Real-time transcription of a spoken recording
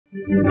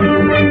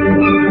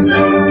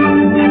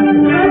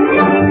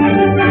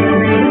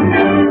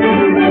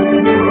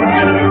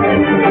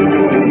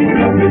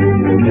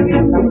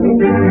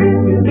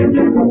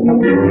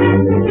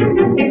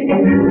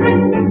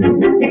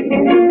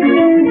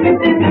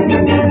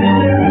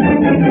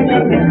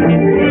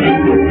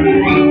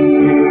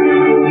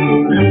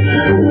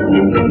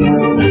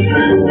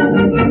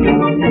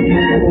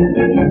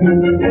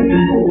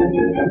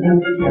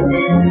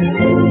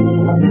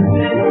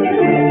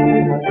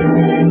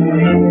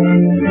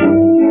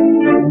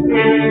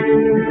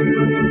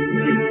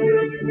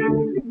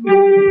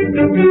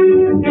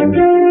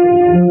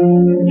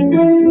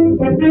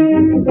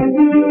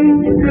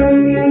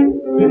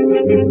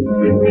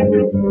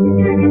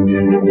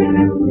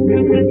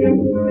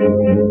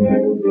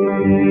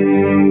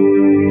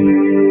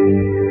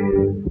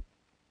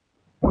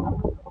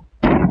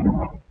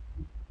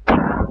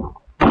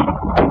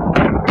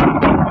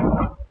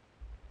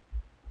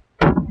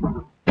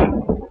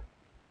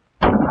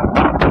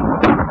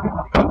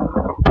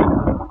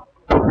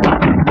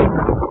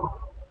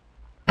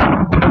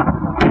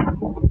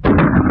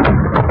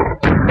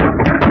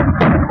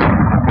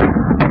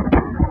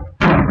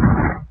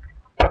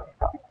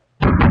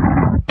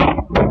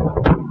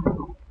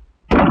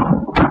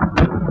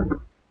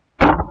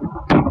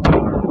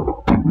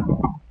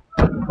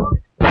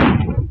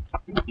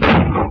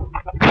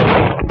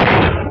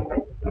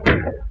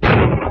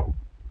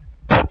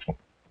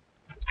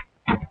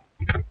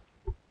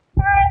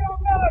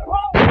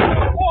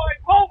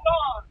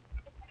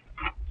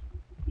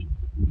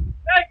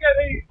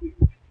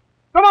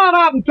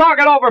Talk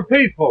it over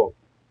peaceful.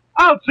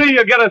 I'll see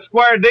you get a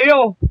square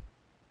deal.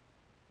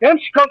 Them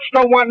skunks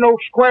don't want no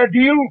square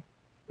deal.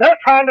 They're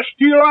trying to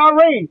steal our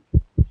range.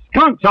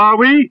 Skunks, are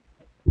we?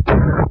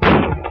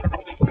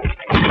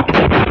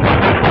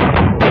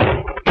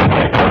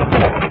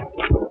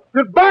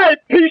 Goodbye,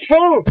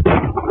 Peaceful.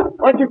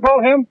 What you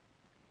call him?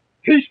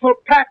 Peaceful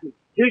Patton.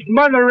 His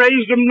mother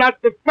raised him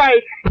not to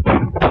fight.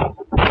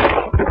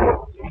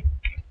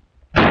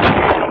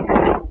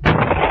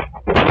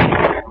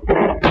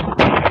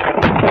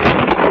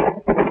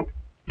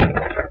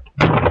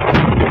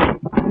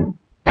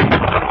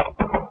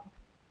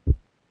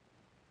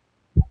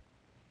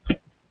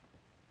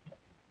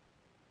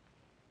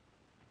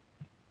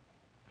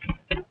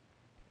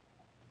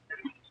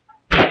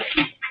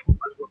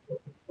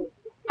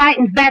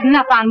 Fighting's bad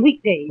enough on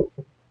weekdays.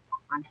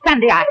 On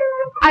Sunday, I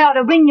ought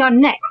to wring your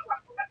neck.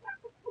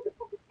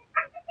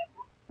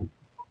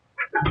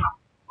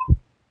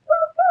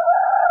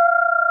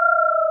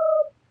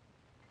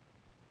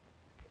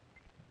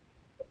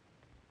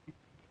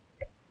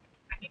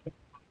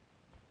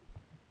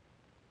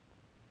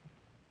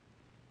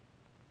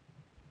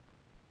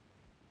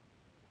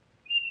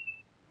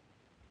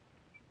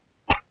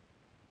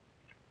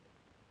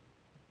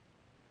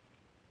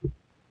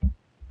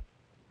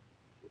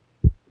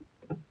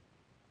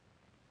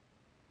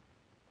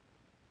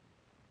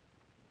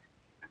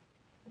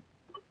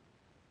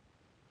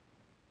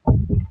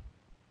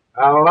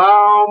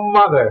 Hello,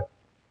 Mother.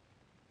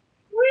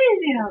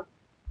 William.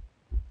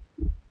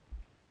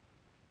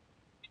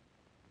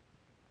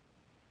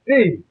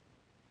 Gee,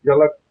 you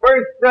look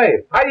first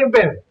rate. How you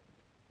been?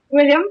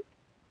 William,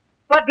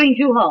 what brings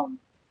you home?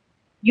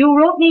 You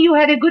wrote me you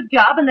had a good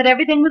job and that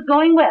everything was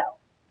going well.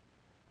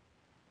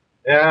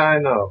 Yeah, I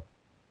know.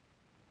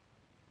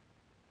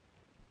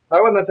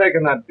 I wouldn't have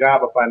taken that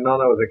job if I'd known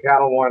there was a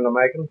cattle war in the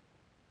making.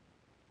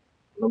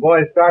 When the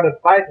boys started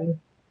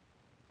fighting,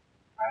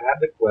 I had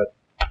to quit.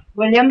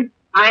 William,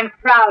 I'm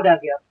proud of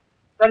you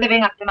for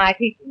living up to my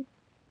teaching.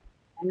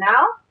 And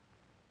now,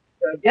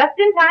 you're just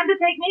in time to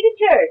take me to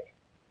church.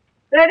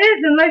 That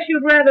is, unless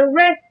you'd rather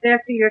rest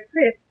after your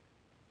trip.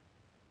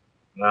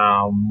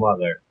 Now,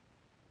 Mother,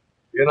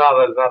 you know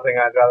there's nothing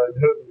I'd rather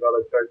do than go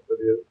to church with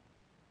you.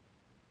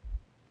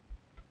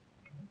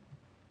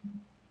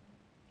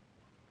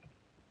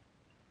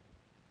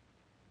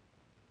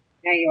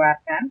 There you are,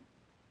 son.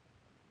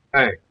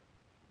 Thanks.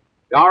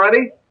 You all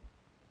ready?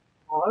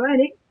 All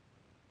ready.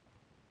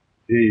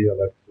 Gee, you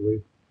look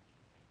sweet.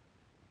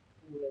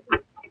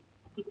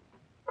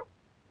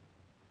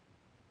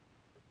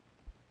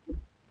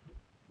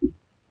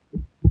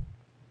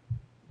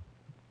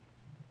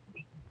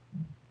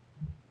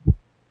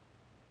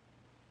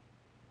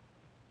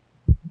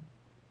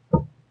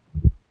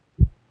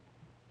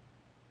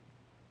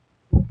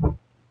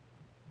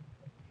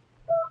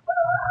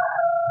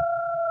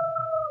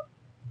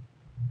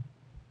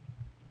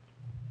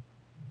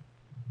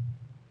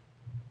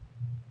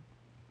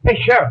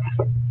 Hey, Sheriff.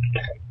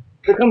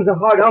 Here comes the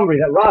hard hombre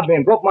that robbed me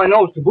and broke my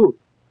nose to boot.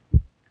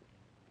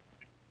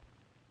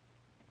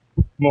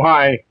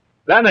 Why,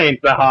 that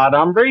ain't the hard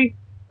hombre.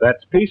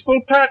 That's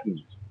Peaceful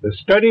Patton, the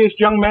steadiest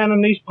young man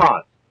in these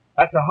parts.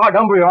 That's the hard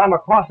hombre or I'm a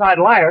cross-eyed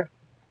liar.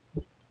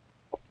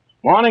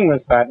 Morning,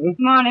 Miss Patton.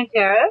 Morning,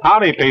 Sheriff.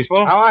 Howdy,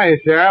 Peaceful. How are you,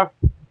 Sheriff?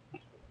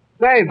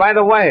 Say, by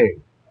the way,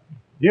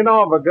 do you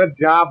know of a good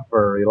job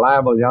for a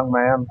reliable young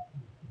man?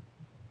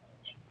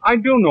 I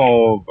do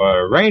know of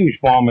a range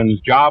foreman's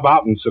job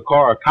out in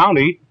Socorro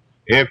County.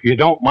 If you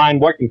don't mind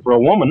working for a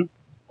woman.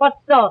 What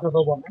sort of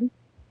a woman?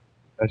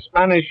 A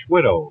Spanish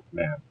widow,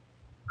 ma'am.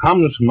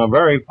 Comes from a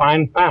very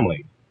fine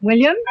family.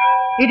 William,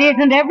 it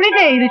isn't every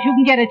day that you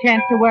can get a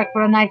chance to work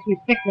for a nice,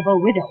 respectable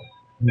widow.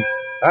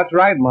 That's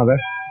right, Mother.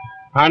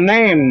 Her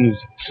name's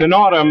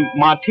Senora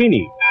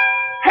Martini.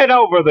 Head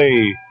over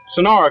the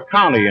Senora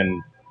County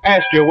and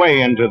ask your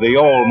way into the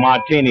old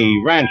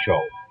Martini Rancho.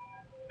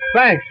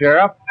 Thanks,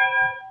 Sheriff.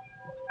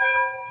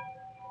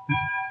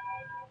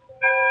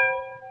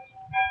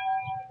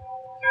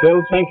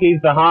 Still think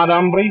he's the hard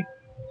hombre?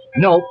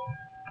 No,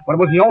 but it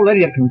was the old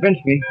lady that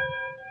convinced me.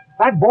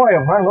 That boy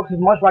of hers looks as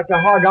much like the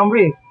hard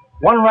hombre as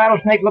one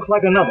rattlesnake looks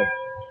like another.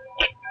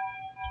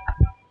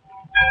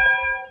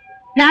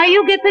 Now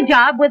you get the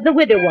job with the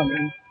widow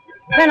woman.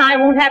 Then I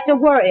won't have to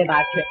worry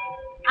about you.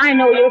 I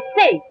know you're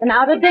safe and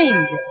out of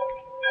danger.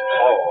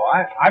 Oh,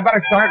 I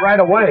better start right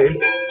away.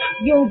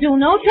 You'll do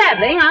no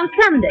traveling on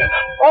Sunday.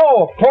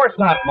 Oh, of course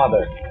not,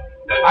 Mother.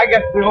 I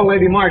guess the old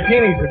lady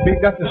Martini's would be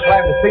just as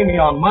glad to see me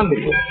on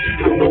Monday.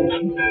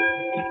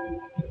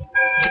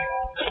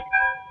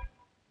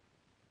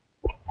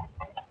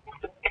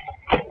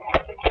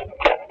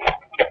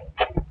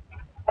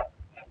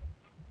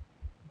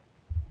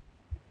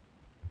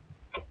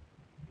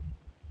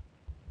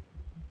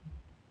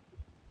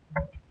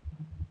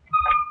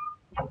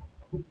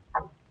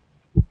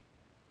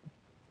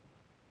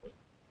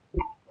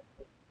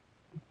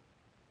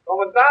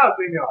 ¿Cómo está,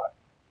 señor?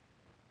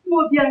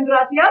 Muy bien,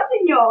 gracias,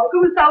 señor.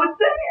 ¿Cómo está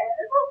usted?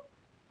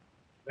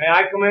 May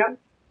I come in?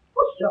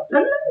 Oh,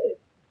 certainly.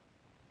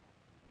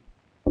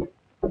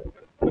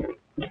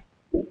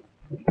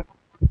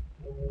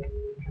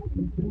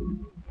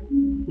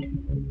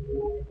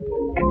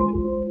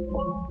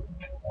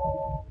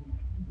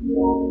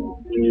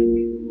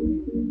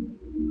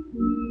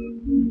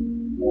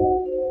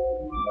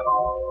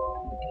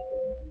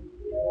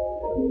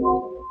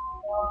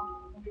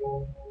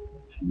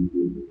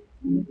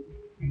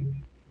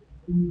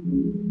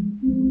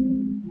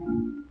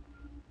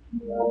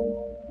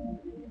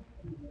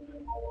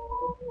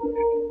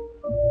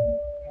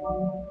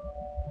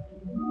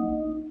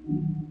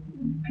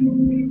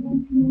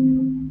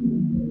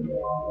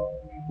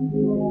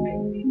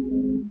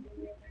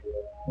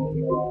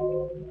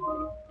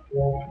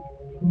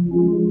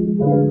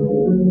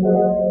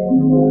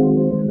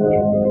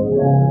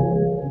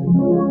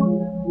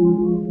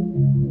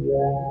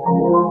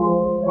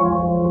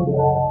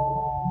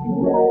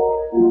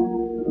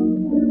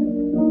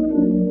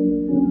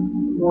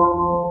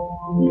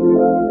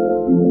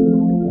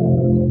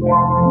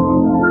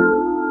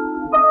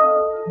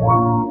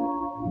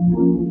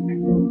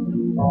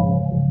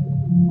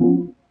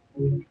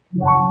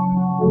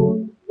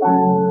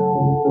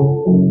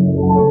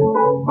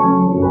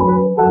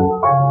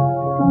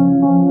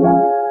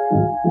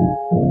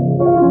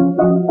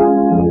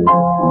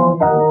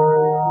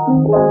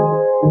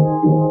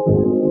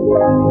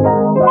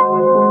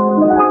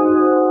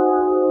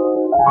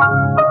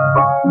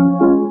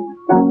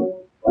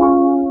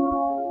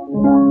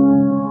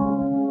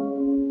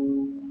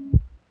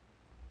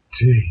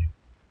 Gee,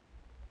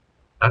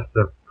 that's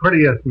the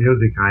prettiest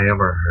music I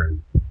ever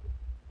heard.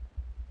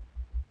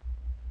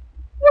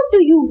 What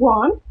do you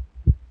want?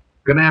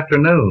 Good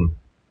afternoon.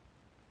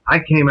 I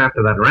came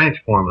after that ranch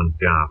foreman's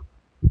job.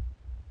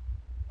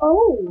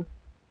 Oh.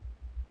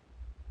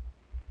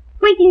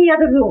 Wait in the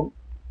other room.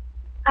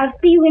 I'll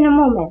see you in a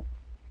moment.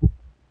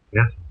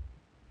 Yes.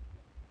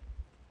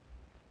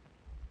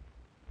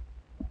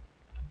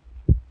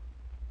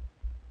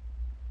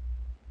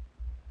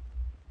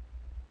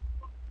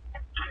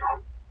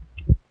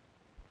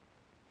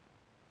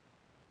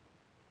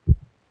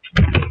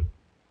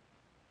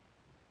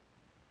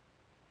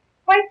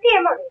 Why,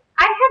 Senora,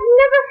 I have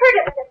never heard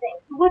of such a thing.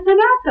 What's the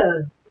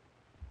matter?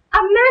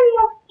 A man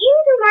walks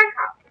into my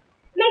house,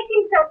 makes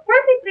himself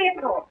perfectly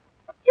at home,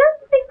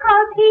 just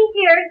because he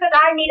hears that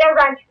I need a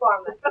ranch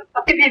foreman.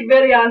 It is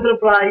very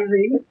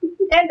enterprising.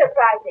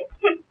 Enterprising.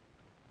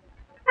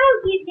 I'll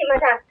give him a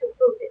chance to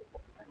prove it.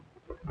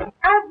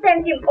 I'll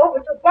send him over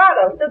to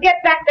Barlow to get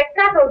back the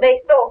cattle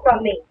they stole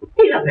from me.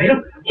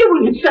 Isabel, you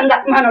wouldn't send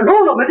that man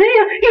alone over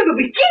there. He would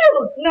be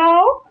killed.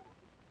 No?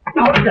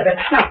 Now, Isabel,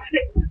 now,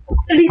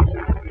 listen.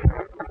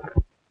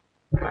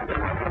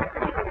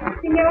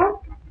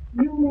 Senor,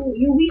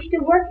 you wish to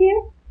work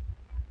here?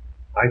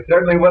 I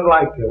certainly would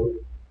like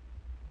to.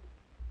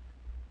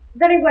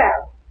 Very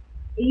well.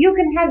 You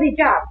can have the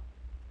job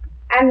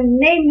and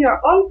name your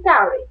own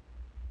salary.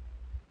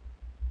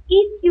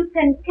 If you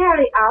can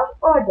carry out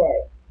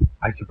orders.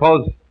 I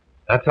suppose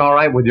that's all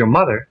right with your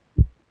mother.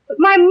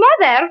 My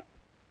mother?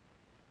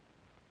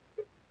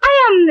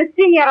 I am the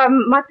Senora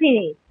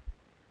Martini.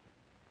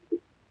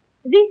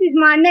 This is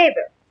my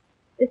neighbor,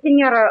 the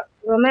Senora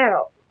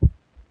Romero.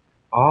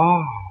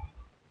 Oh.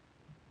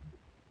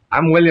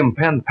 I'm William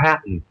Penn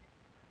Patton.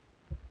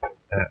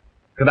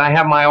 Could I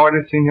have my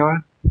order,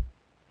 Senora?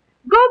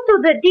 Go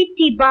to the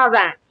DT Bar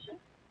Ranch.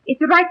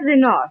 It's right to the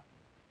north.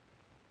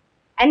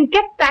 And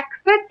get back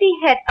 30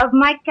 head of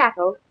my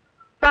cattle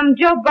from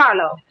Joe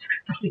Barlow.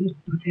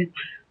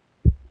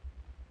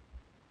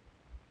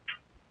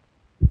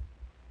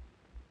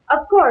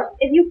 course,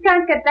 if you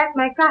can't get back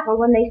my cattle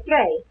when they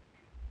stray,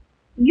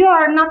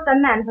 you're not the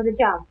man for the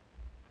job.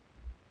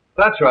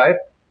 That's right.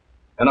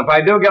 And if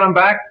I do get them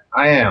back,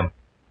 I am.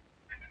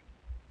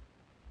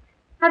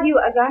 Have you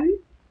a gun?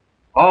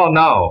 Oh,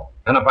 no.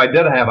 And if I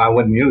did have, I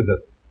wouldn't use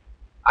it.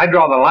 I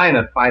draw the line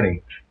at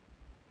fighting.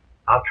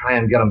 I'll try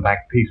and get them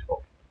back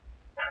peaceful.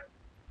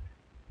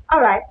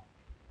 All right.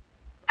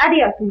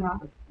 Adios, Senora.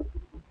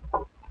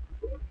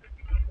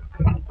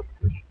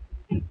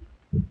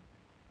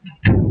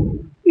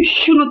 You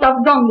shouldn't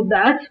have done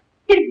that.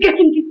 He'll get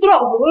into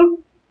trouble.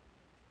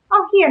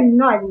 Oh, he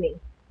annoyed me.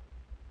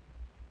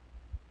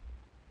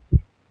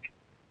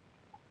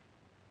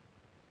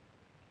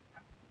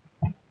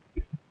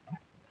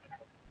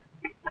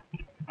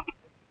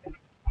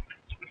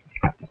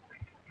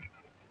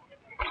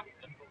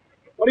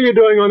 What are you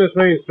doing on this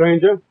range,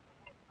 stranger?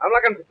 I'm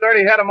looking for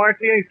 30 head of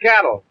Martini's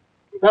cattle.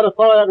 You've got to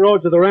follow that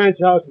road to the ranch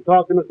house and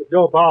talk to Mr.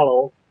 Joe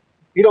Barlow.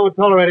 He don't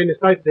tolerate any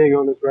sightseeing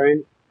on this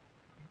range.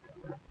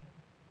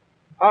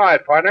 All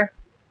right, partner.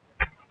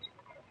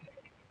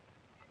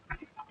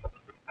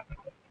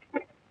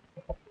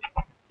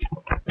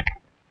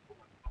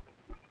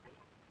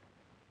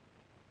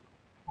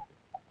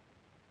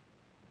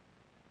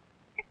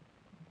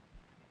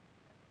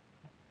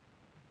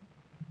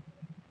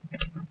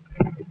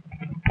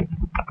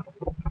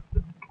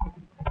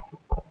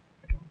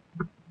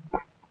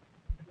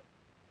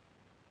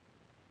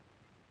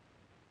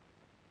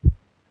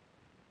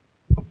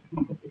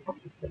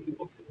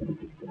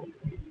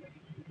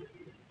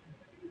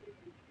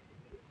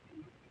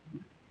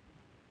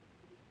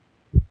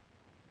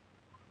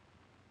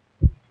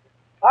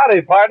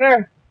 Howdy,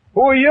 partner.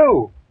 Who are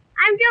you?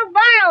 I'm Joe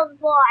Barlow's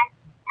boy,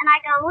 and I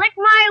can lick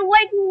my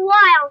waiting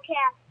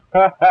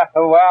wildcat.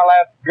 Well,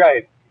 that's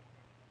great.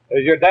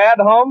 Is your dad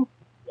home?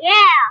 Yeah,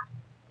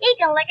 he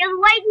can lick his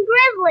waiting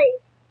grizzly.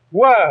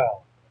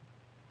 Well,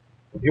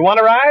 you want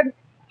to ride?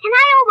 Can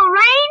I hold the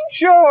reins?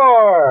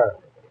 Sure.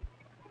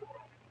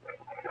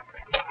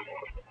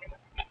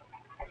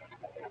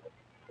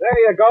 There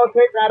you go.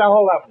 Take right a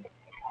hold of him.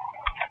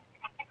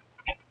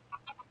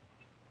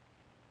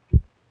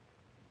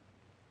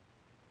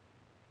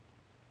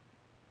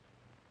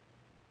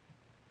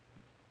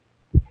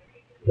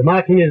 The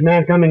Martini's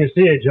man coming to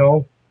see you,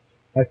 Joe.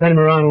 I sent him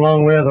around a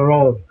long way of the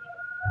road.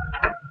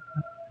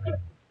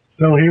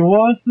 So he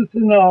wants the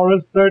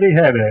Senora's 30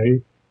 head, eh?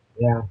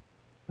 Yeah.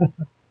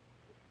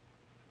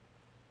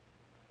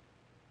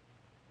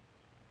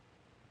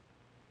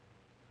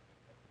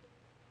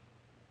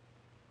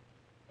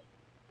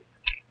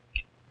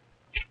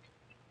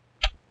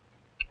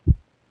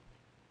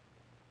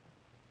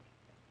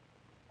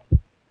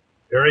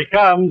 Here he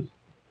comes.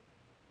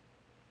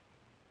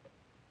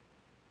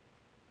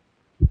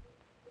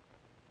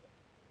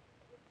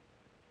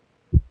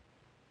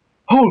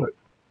 Hold it.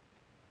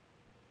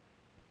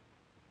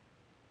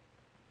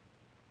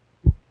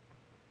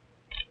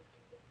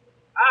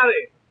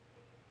 Howdy.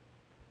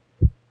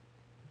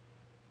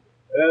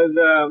 Is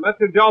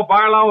Mr. Joe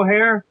Barlow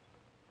here?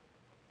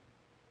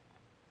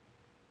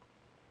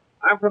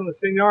 I'm from the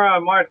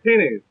Senora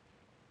Martini's.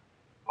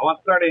 I want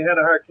 30 head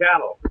of her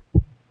cattle.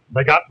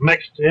 They got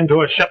mixed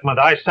into a shipment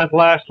I sent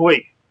last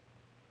week.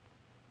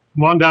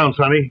 Come on down,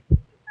 Sonny. I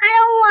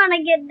don't want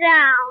to get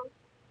down.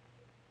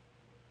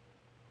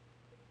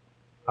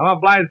 I'm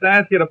obliged to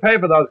ask you to pay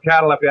for those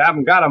cattle if you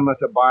haven't got them,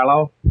 Mr.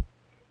 Barlow.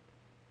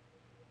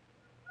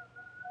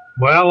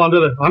 Well, under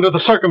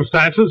the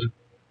circumstances,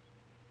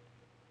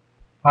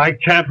 I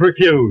can't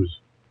refuse.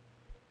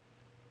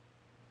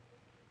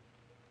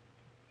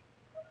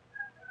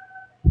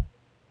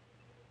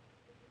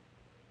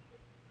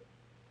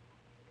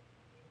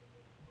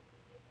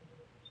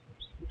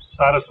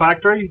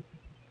 Satisfactory?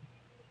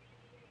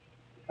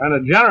 Kind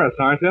of generous,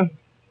 aren't you?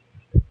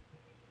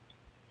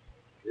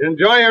 You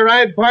enjoy your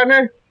ride,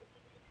 partner?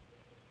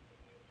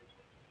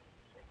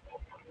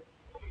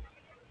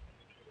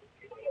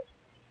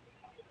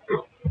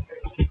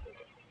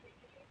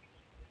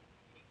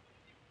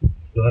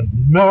 The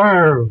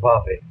nerve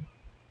of it.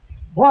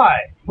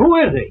 Why? Who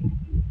is he?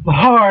 The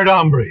Hard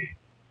Hombre.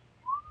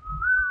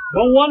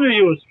 No wonder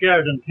you were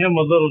scared of him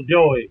with little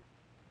Joey.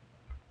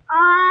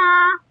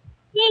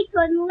 He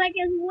couldn't lick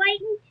his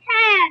waiting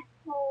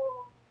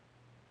tadpole.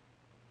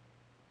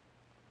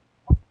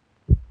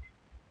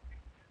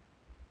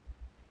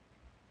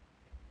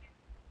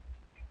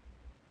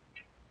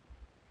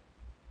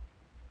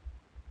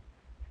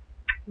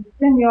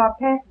 Senor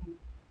Patton,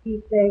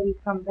 he said he'd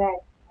come back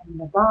from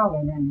the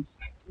Barlow ranch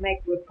to make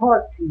a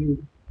report to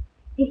you.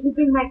 Did he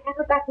bring my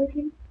cattle back with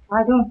him?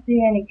 I don't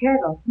see any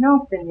cattle.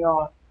 No,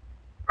 senor.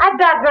 I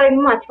doubt very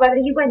much whether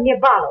he went near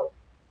Barlow.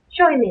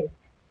 Show him in.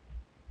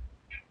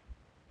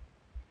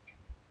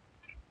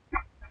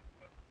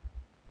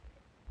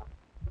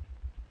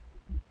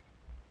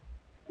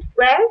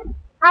 Well,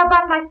 how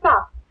about my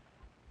stock?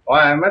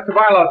 Why, Mr.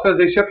 Barlow says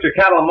he shipped your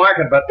cattle to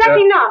market, but... That's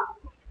enough.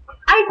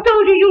 I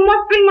told you you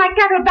must bring my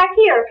cattle back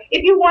here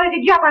if you wanted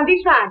a job on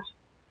this ranch.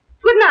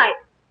 Good night.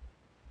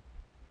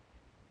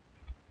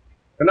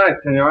 Good night,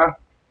 Senora.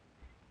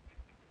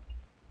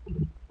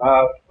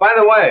 By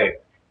the way,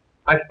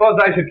 I suppose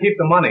I should keep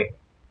the money.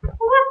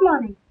 What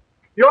money?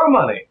 Your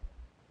money.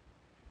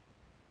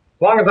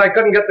 As long as I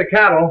couldn't get the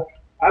cattle,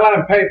 I let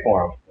him pay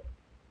for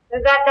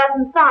them. That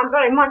doesn't sound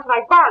very much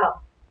like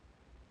Barlow.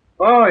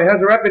 Oh, he has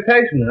a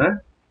reputation, huh?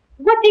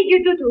 What did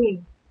you do to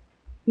him?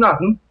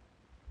 Nothing.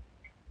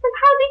 But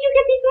how did you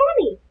get this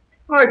money?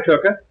 I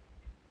took it.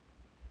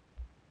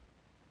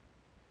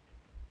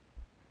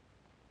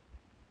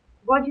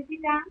 Won't you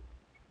sit down?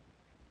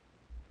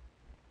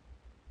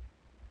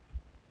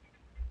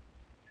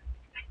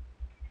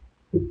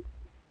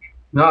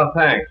 No,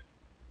 thanks.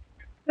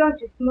 Don't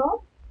you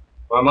smoke?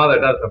 My mother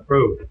doesn't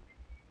approve.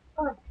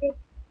 Oh, I see.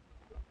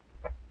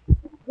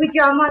 Would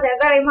your mother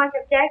very much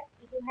object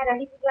if you had a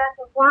little glass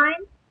of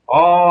wine?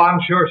 Oh, I'm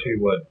sure she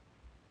would.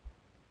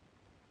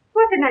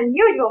 What an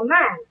unusual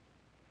man.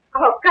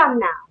 Oh, come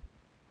now.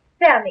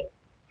 Tell me,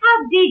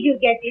 how did you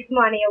get this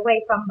money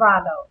away from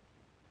Barlow?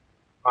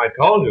 I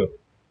told you.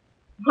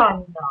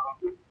 Oh,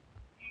 no.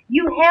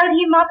 You held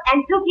him up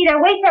and took it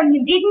away from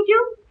him, didn't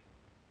you?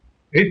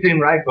 He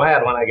seemed right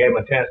glad when I gave him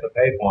a chance to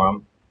pay for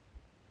him.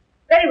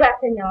 Very well,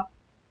 senor.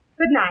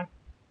 Good night.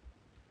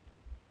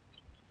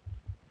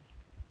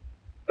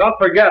 Don't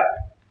forget,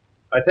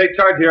 I take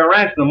charge of your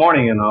ranch in the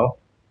morning, you know.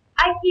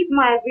 I keep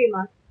my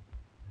agreement.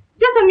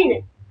 Just a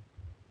minute.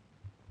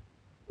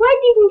 Why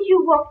didn't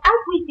you walk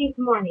out with this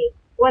money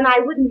when I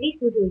wouldn't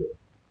listen to you?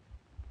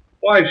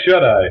 Why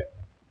should I?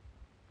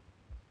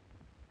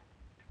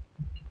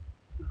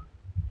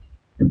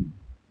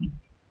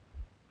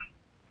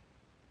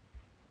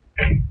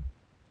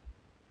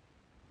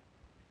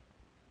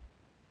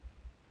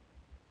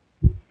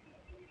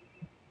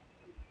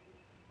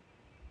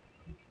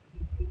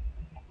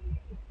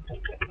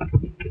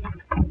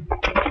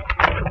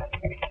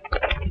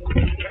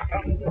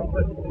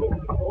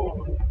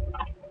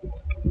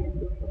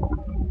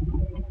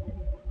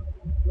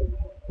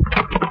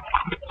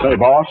 Say,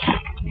 boss,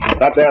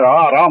 that there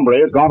Hard Hombre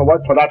is going to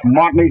work for that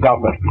Martini's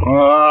outfit.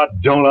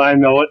 Don't I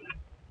know it?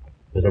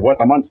 Is it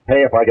worth a month's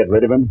pay if I get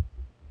rid of him?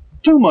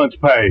 2 months'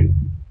 pay.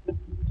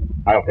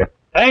 I'll pay.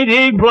 Ain't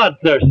he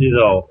bloodthirsty,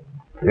 though?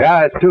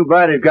 Yeah, it's too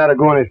bad he's got to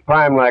go in his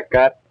prime like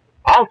that.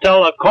 I'll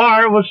tell the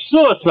coroner it was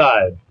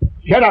suicide.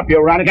 Shut up, you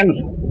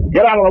Rannikins.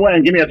 Get out of the way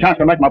and give me a chance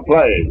to make my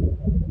play.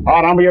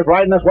 Hard Hombre is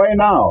riding this way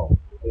now.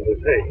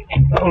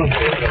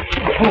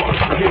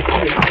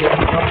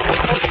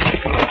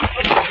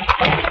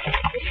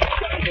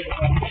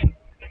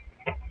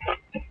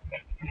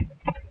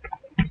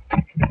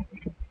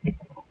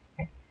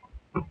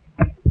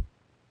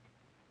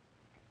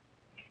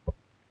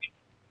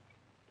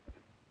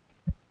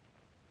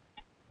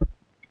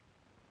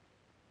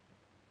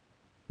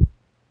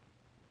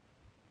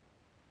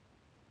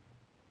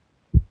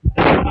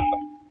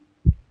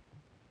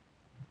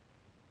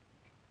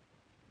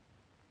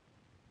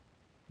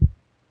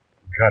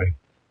 Got him.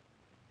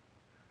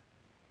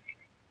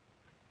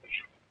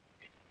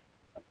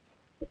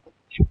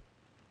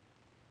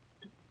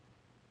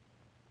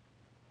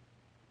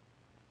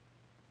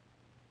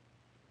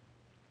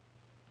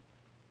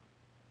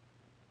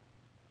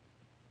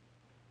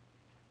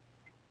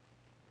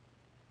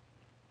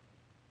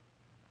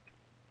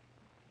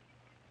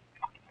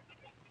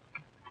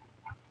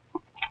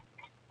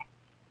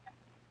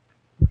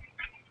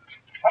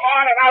 Come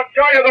on, and I'll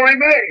show you the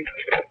remains.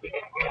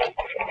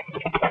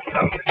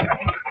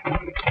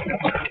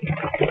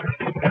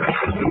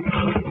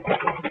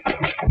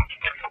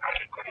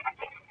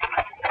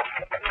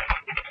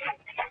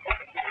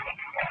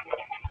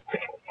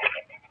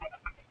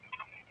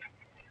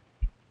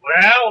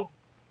 Well,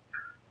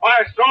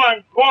 I saw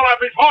him call up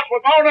his horse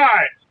with no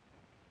knives.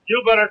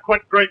 You better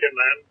quit drinking,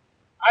 man.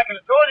 I can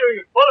assure you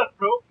he's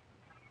bulletproof.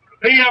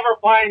 If he ever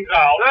finds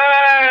out...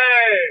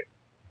 Hey!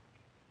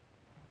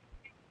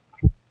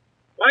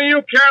 One of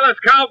you careless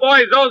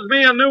cowboys owes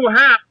me a new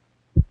hat.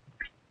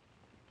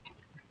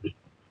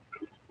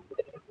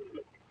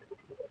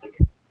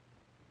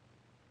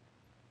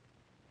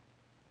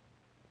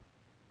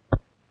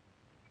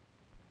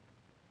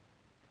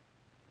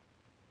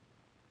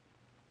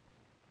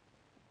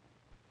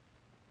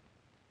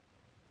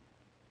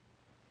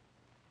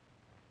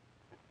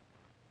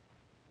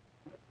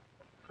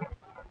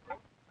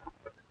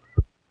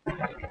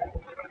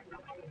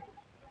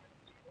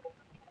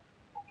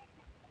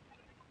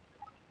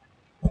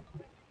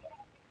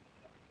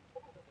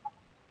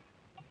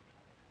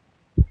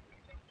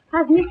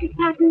 Has Mr.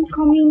 Patton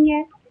come in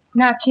yet?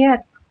 Not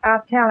yet.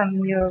 I'll tell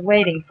him you're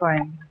waiting for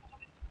him.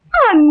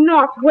 I'm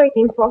not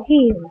waiting for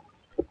him.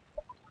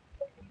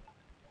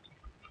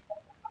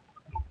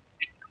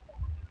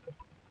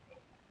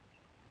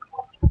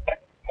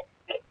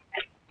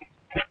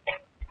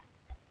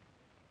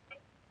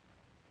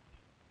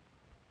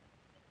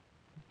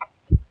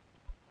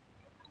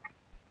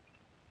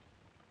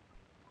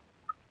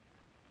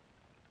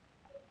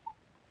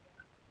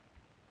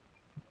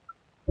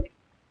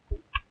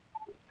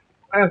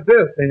 How's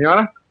this,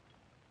 Senora?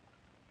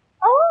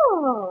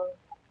 Oh,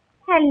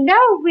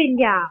 hello,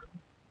 William.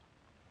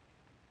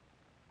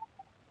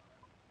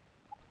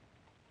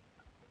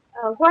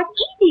 What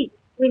is it,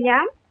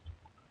 William?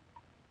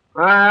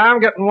 I'm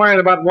getting worried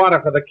about water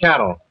for the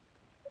cattle.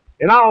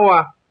 You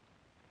know,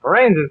 the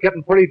range is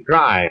getting pretty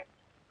dry.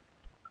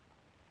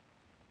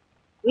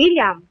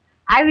 William,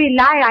 I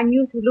rely on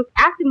you to look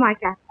after my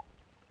cattle.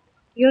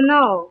 You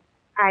know,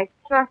 I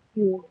trust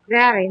you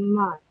very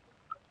much.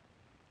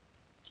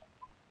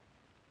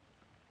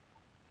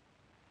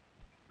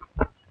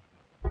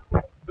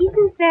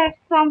 Isn't there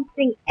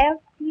something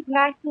else you'd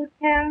like to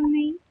tell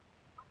me?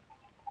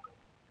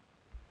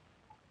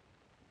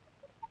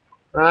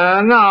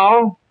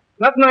 No.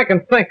 Nothing I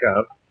can think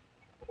of.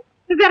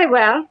 Very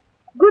well.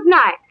 Good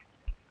night.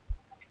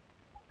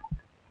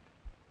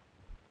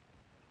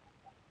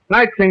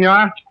 Night,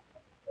 Senora.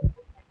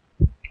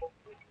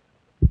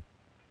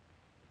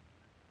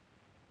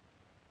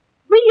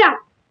 William!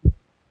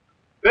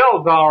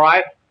 Bill's all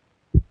right.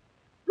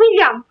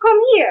 William, come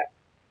here.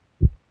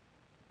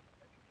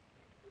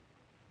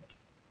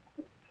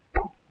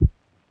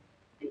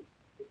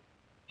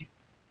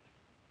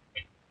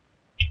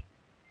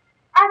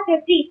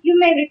 After this, you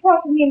may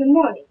report to me in the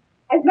morning,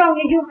 as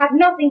long as you have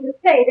nothing to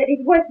say that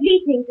is worth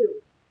listening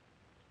to.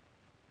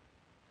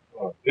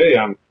 Oh, gee,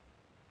 I'm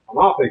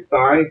awfully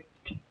sorry.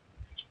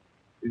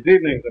 These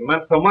evenings have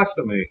meant so much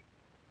to me.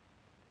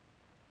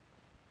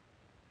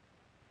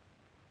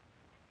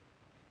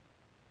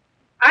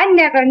 I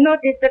never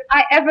noticed that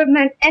I ever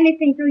meant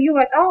anything to you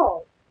at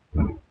all.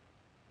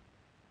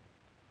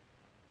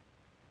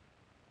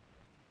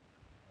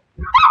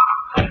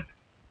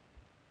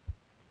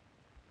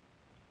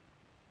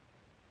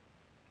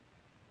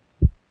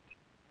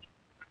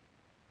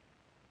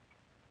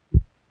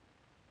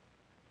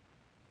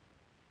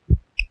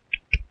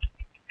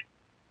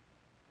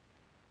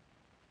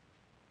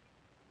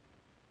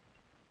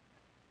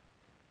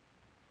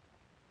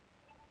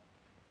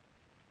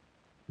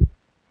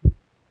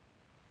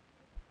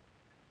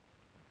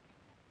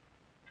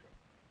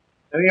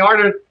 Any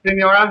orders,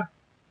 Senora?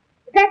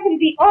 That will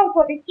be all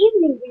for this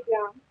evening,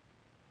 William.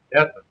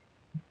 Yes, sir.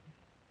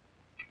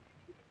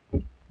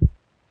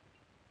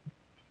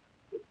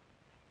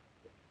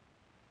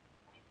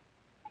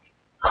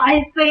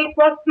 I think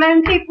was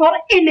plenty for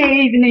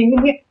any evening.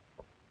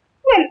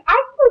 Well,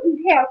 I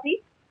couldn't help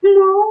it.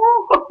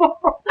 No.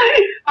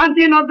 And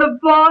you know the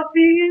boss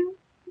is?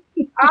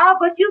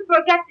 But you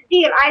forgot the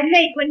deal I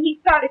made when he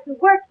started to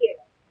work here.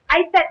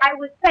 I said I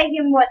would pay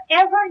him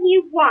whatever he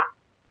wants.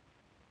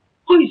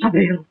 Oh,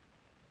 Isabel.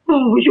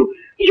 Oh, you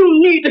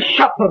need a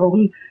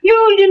chaperone.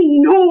 You need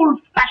an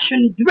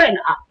old-fashioned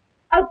duenna.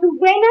 A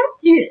duenna?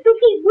 Yes. To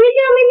keep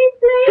William in his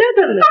place?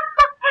 Certainly.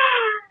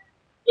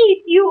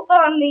 If you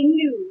only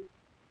knew.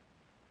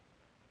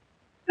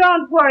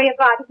 Don't worry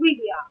about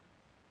William.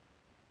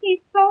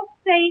 He's so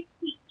safe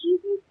he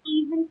isn't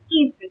even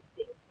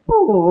interested.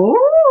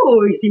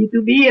 Oh, you seem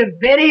to be a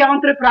very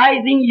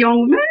enterprising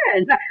young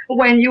man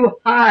when you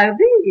hire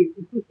him.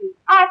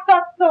 I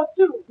thought so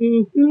too.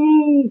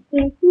 You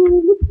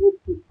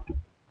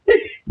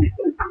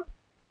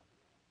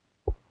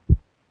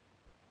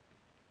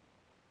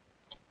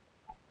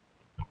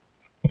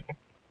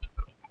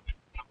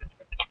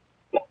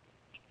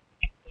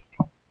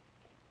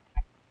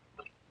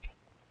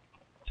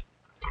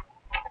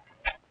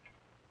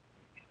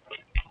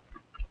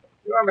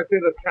ever see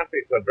this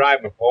country so dry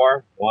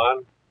before?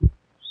 One?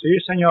 Si,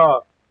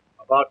 senor.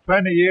 About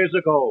 20 years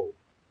ago,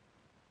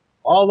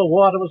 all the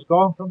water was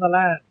gone from the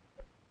land.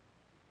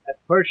 At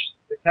first,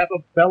 the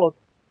cattle bellowed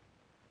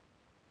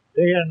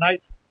day and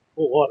night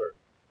for water.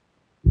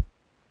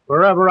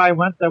 Wherever I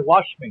went, they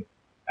watched me,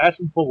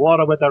 asking for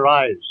water with their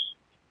eyes.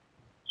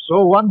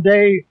 So one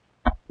day,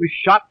 we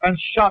shot and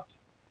shot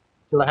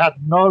till I had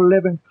no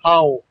living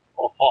cow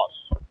or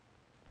horse.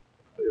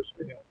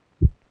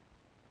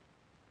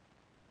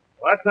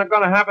 Well, that's not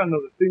going to happen to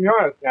the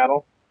Senora's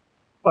cattle.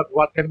 But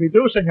what can we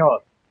do,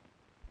 senor?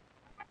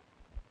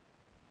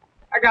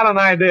 I got an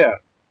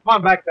idea. Come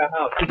on back to the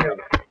house. Senora.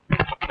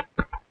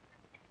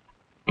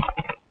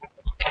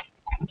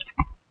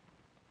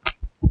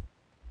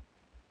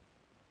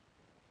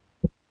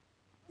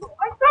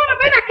 Antonio,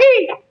 ven aquí!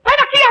 Ven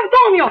aquí,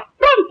 Antonio!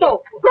 Pronto!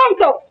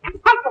 Pronto!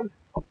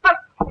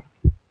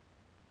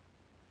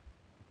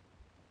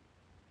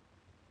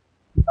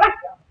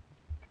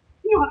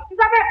 Signora,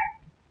 Isabel!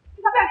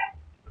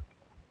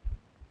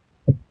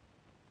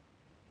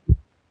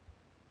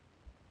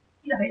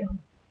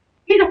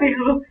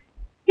 Isabel,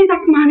 is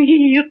that man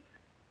here?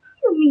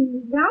 You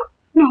mean now?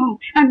 No,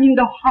 I mean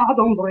the hard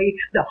hombre,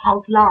 the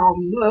outlaw,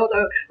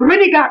 murder,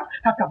 renegade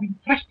that have been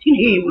pressed in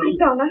him. I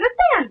don't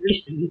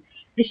understand.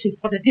 Listen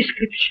for the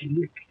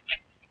description.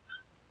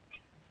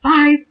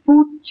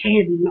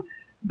 5'10",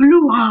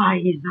 blue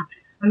eyes,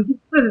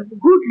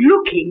 good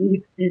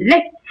looking,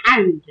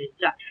 left-handed,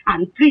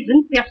 and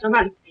pleasant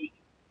personality.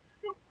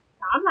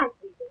 Sound like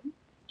William.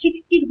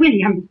 Kid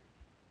Williams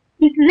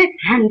is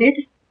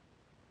left-handed.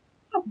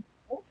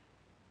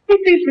 If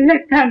he's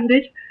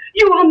left-handed,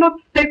 you are not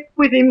safe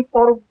with him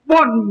for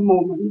one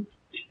moment.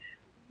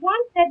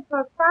 Wanted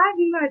for 5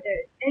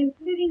 murders,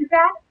 including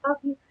that of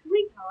his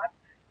sweetheart,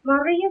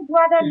 Maria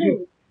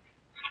Guadalupe.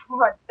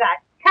 But that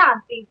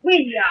can't be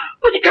William.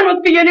 But it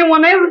cannot be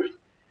anyone else.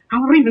 I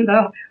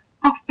remember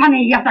how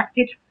funny he has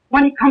acted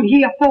when he come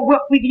here for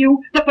work with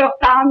you the first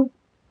time.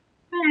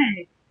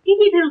 Hey,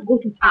 he will go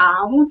to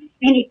town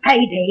any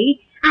payday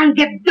and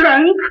get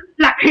drunk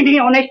like any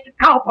honest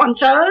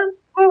cowpuncher.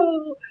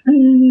 Oh,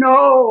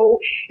 no,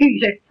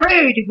 he's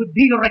afraid he would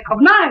be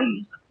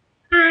recognized.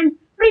 And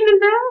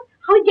remember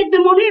how he get the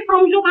money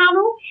from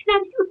Barlow? Now,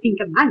 do you think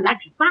a man like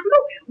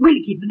Barlow will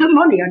give the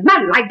money a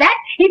man like that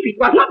if it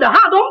was not the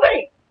hard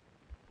hombre?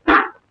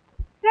 Huh?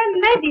 There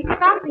may be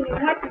something in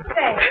what you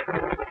say.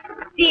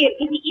 Still,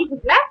 if he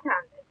isn't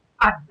left-handed.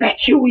 I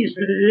bet you he's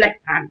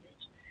left-handed.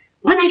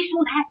 When I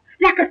saw that,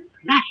 like a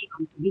flash he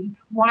come to me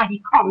while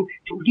he come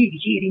to live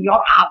here in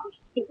your house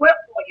to work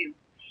for you.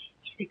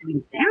 He said to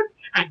himself,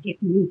 I'd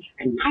get me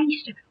a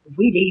nice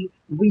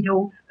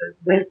widow,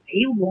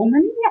 wealthy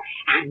woman,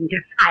 and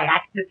I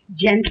acted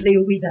gently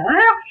with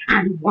her,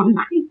 and one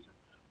night,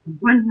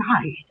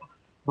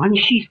 when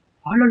she's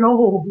all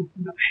alone,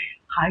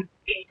 I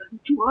get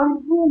into her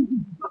room,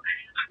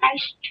 and I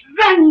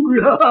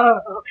strangle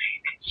her,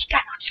 and she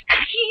cannot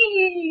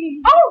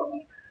scream. Oh!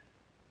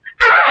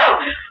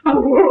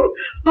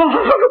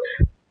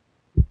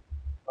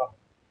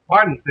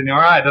 Pardon,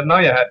 Senora, I didn't know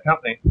you had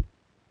company.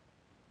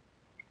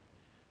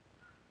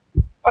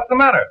 What's the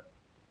matter?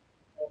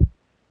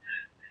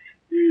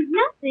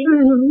 Nothing.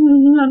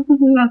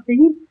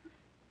 Nothing.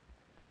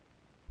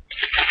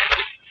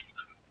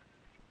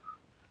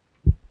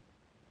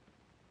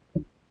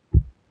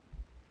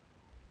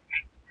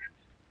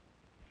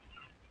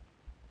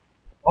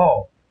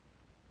 Oh,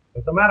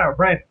 it's a matter of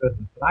branch business,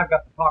 and I've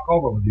got to talk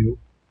over with you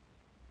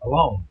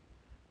alone.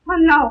 Oh,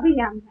 no,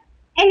 William.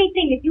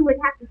 Anything that you would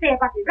have to say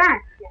about the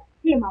ranch,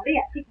 dear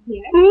Maria, sitting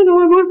here. Oh,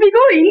 no, I must be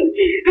going.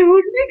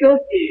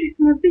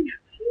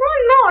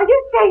 No, you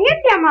stay here,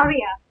 dear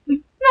Maria.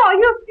 No,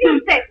 you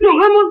stay. No,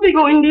 I must be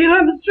going, dear,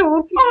 I'm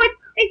sure. Oh,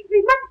 it's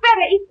much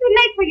better. It's too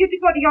late for you to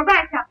go to your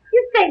ranch now.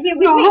 You stay here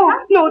with me.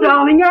 No,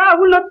 darling, I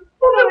will not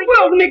put the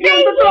world in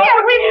against the door.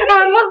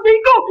 I must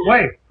be going.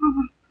 Wait.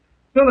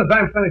 As soon as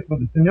I'm finished with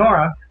the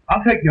Senora,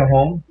 I'll take you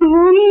home.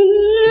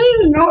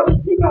 No. Oh,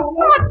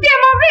 dear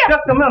Maria.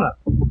 Just a minute.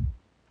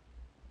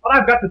 What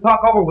I've got to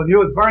talk over with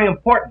you is very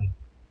important,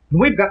 and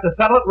we've got to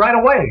settle it right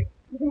away.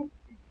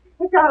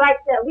 It's all right,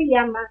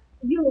 William.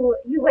 You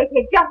wait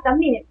here just a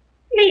minute.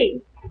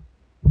 Please.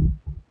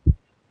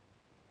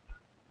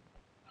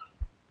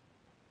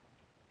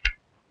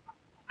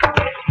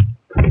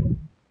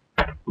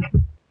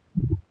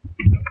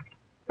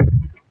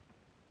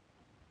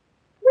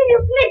 Will you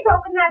please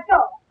open that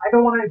door? I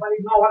don't want anybody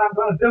to know what I'm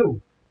going to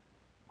do.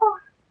 Oh.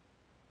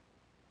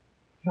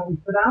 Shall we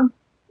sit down?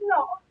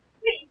 No,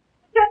 please.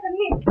 Just a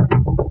minute.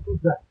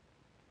 Who's that?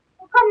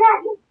 Oh, come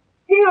back.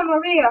 Dear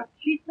Maria,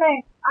 she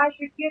said I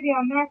should give you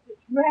a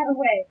message right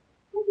away.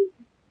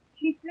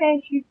 She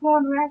says she's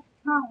going right to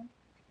town,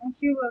 and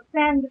she will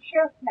send the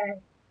sheriff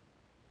tag.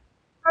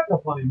 That's a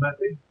funny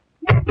message.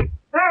 Yes,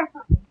 very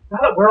funny. Now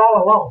that we're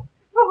all alone,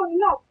 Oh,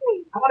 no,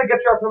 please. I want to get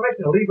your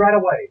permission to leave right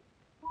away.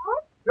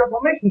 What? Your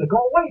permission to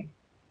go away.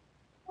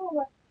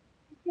 Oh,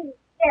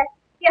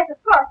 yes, of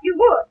course, you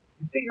would.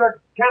 You see, your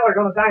cattle are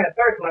going to die of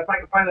thirst unless I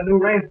can find a new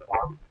range for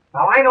them.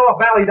 Now, I know a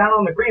valley down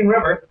on the Green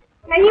River.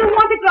 And you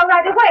want to go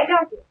right away,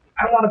 don't you?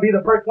 I want to be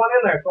the first one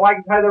in there so I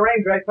can tie the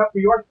range race up for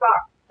your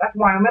stock. That's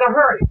why I'm in a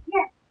hurry.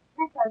 Yes,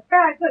 that's a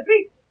very good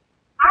reason.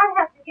 I'll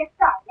have to get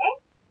started, eh?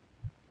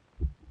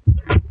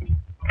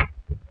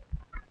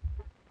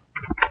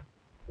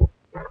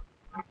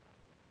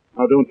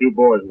 Now, don't you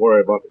boys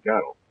worry about the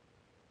cattle.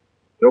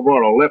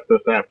 Silvero left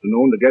this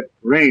afternoon to get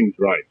range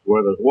rights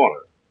where there's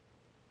water.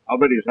 I'll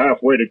bet he's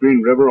halfway to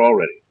Green River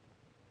already.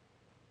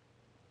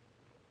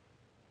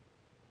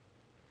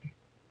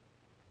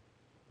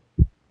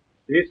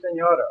 Si,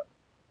 Senora.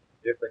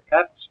 If the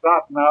cats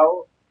stop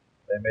now,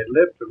 they may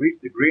live to reach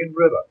the Green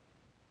River.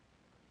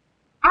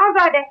 I'll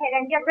ride ahead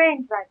and get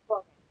range right for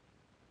them.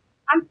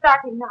 I'm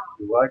starting now.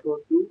 Do I go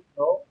too?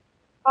 No?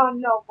 Oh,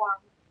 no, Juan.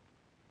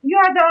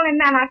 You're the only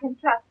man I can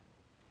trust.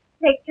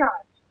 Take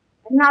charge.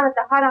 And now that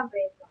the Hard Hombre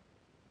is gone,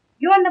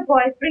 you and the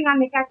boys bring on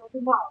the cattle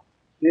tomorrow.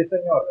 Si,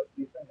 Senora.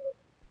 Si, Senora.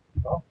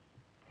 No?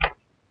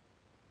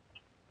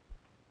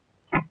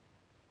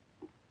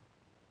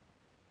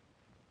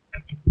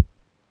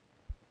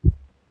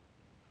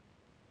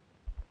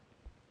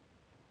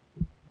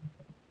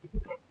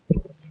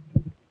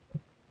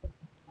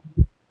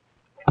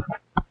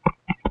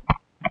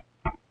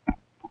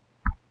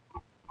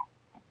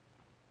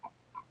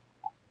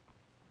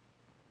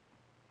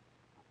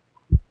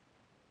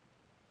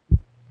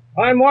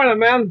 Hi, morning,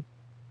 men.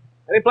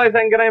 Any place I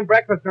can get any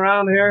breakfast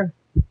around here?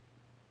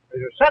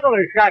 There's a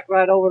settler's shack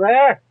right over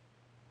there. What's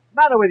the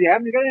matter with you?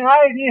 Haven't you got any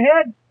eyes in your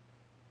head?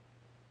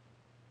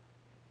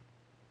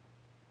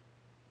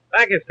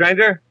 Thank you,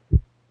 stranger.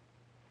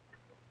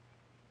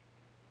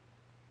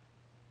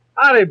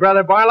 Howdy,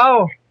 Brother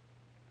Barlow.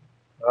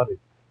 Howdy.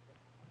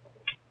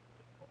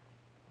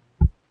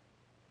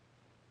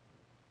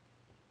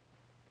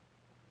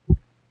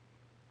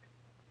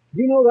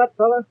 You know that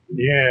fella?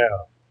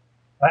 Yeah.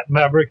 That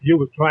maverick you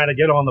was trying to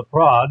get on the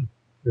prod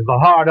is the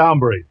Hard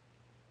Hombre. Is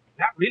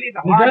that really the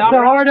Is Hard that Hombre?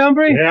 the Hard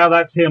Hombre? Yeah,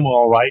 that's him,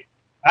 all right.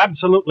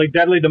 Absolutely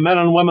deadly to men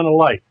and women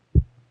alike.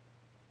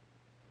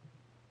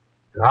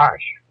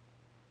 Gosh.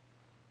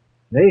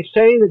 They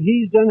say that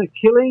he's done a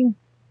killing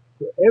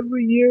for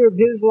every year of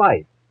his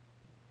life.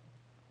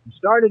 He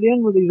started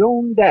in with his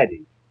own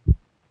daddy.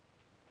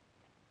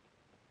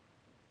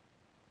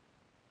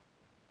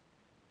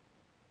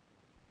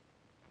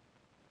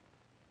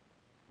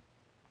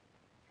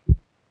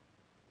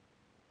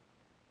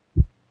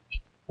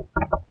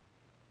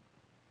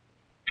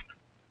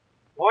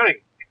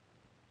 Morning.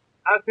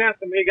 How's the chance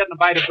of me getting a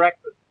bite of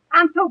breakfast?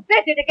 I'm too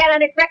busy to get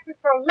any breakfast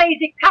for a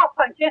lazy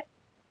cowpuncher.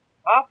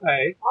 I'll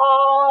pay.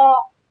 Oh,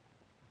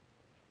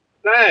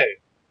 Say,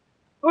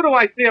 who do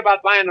I see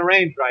about buying the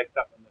range rights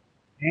up in this?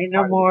 Ain't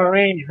no more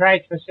range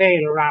rights for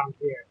sale around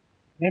here.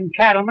 Them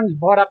cattlemen's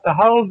bought up the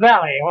whole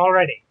valley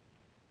already.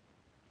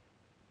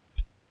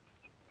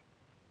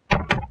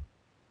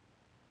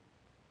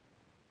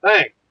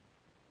 Thanks.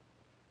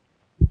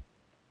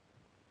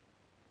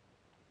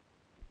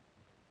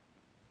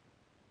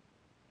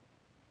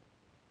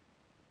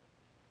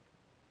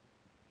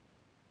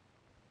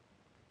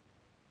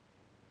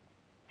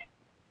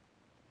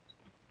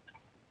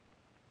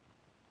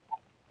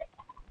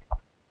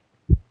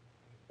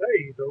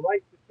 Say, he's a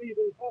right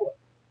deceiving fellow.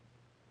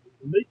 He's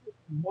the meekest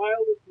and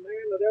mildest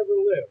man that ever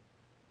lived.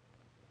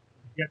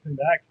 He gets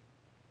into action.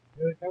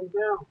 Here he comes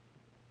now.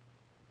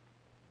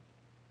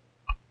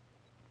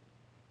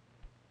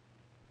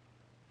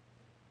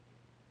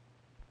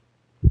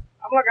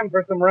 I'm looking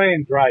for some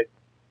range rights.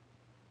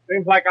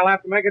 Seems like I'll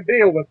have to make a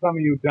deal with some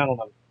of you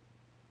gentlemen.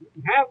 You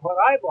can have what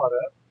I bought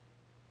up.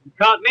 You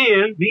caught me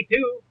in. Me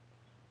too.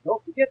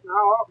 Don't forget now, I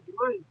offered you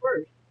mine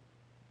first.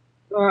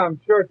 Oh, I'm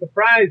sure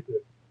surprised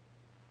it.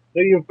 See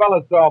you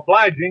fellas so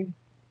obliging.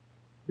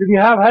 You can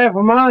have half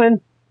of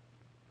mine.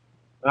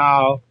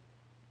 No.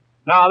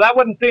 No, that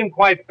wouldn't seem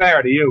quite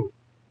fair to you.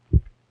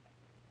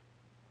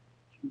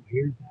 You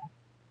hear that?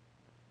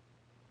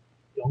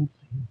 Don't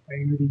seem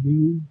fair to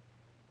you.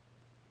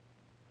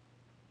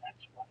 That's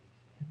what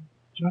he said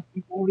just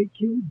before he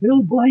killed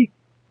Bill Blake.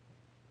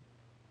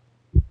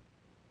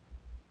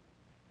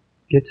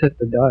 Gets at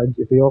the Dodge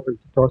if he offers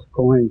to toss a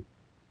coin.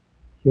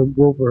 He'll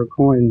go for a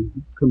coin,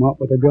 come up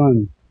with a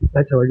gun.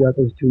 That's how I got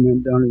those two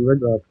men down in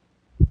Red Rock.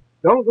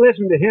 Don't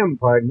listen to him,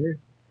 partner.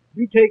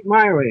 You take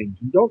my range,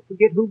 and don't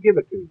forget who give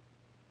it to you.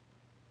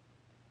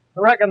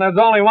 I reckon there's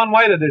only one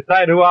way to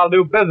decide who I'll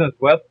do business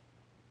with.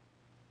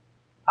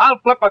 I'll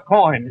flip a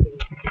coin.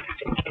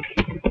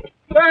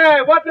 Hey,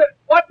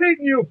 what's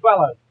eating you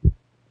fellas?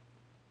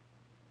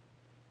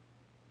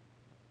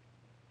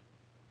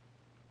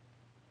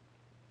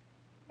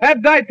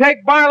 Heads I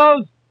take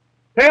Barlow's,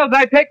 tails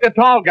I take the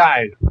tall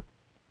guys.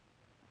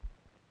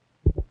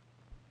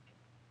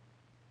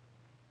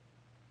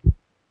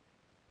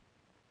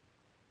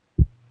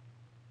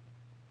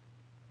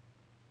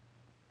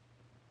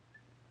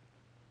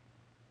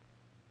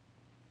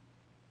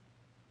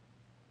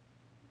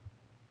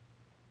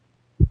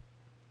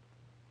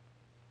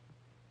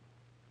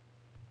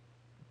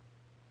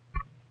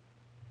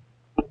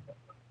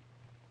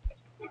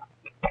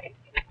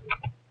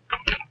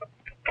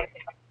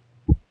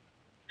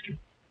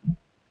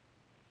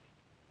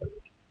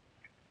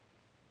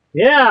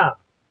 Yeah.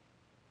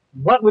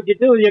 What would you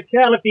do with your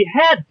cattle if he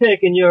had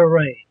taken your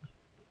range?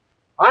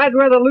 I'd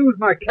rather lose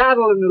my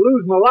cattle than to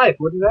lose my life,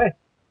 wouldn't I?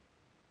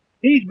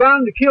 He's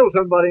bound to kill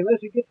somebody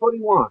unless he gets what he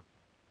wants.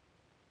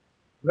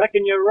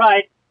 Reckon you're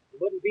right. It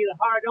wouldn't be the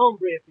Hard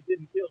Hombre if he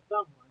didn't kill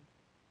someone.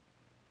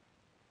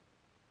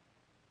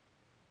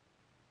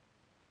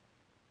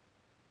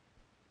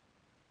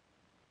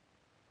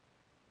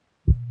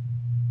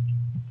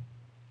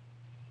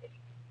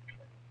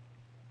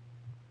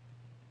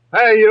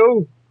 Hey,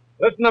 you.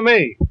 Listen to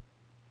me.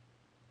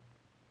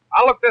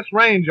 I'll look this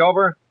range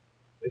over,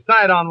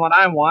 decide on what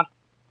I want.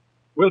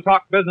 We'll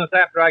talk business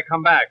after I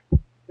come back.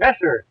 Yes,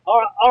 sir.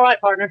 All right,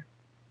 partner.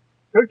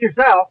 Suit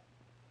yourself.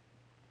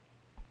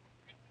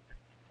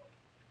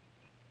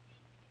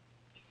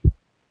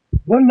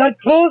 Wasn't that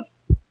close?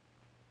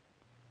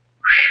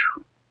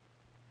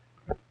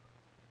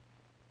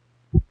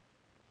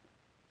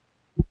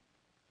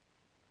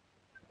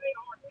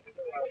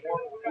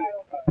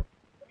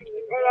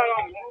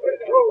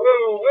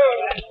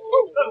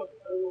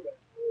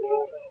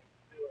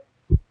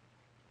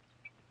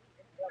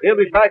 He'll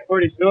be back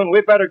pretty soon.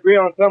 We better agree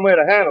on some way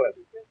to handle it.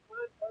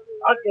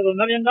 I'd give $1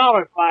 million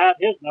if I had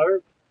his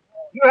nerve.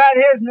 If you had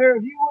his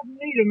nerve, you wouldn't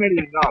need $1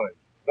 million.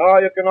 No,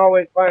 you can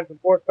always find some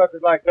poor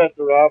suckers like that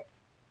to rob.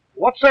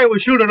 What say we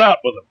shoot it out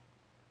with him?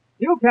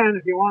 You can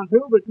if you want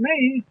to, but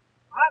me,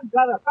 I've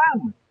got a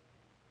family.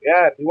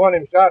 Yeah, if you want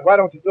him shot, why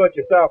don't you do it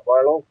yourself,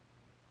 Barlow?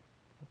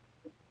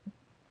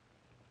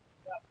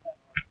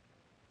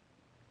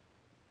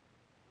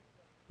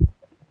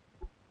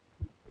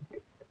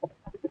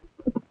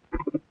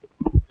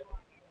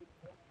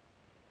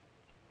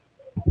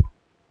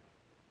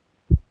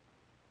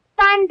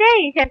 Fine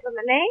day,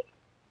 gentlemen, eh?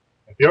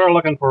 If you're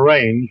looking for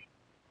range,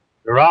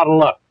 You're out of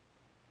luck.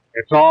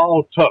 It's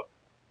all took.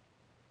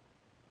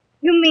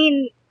 You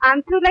mean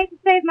I'm too late to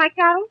save my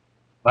cattle?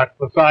 That's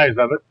the size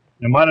of it.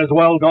 You might as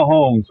well go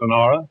home,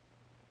 Senora.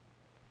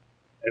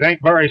 It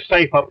ain't very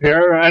safe up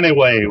here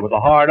anyway with a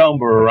Hard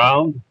Hombre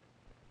around.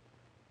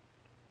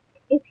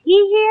 Is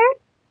he here?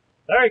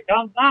 There he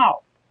comes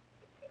now.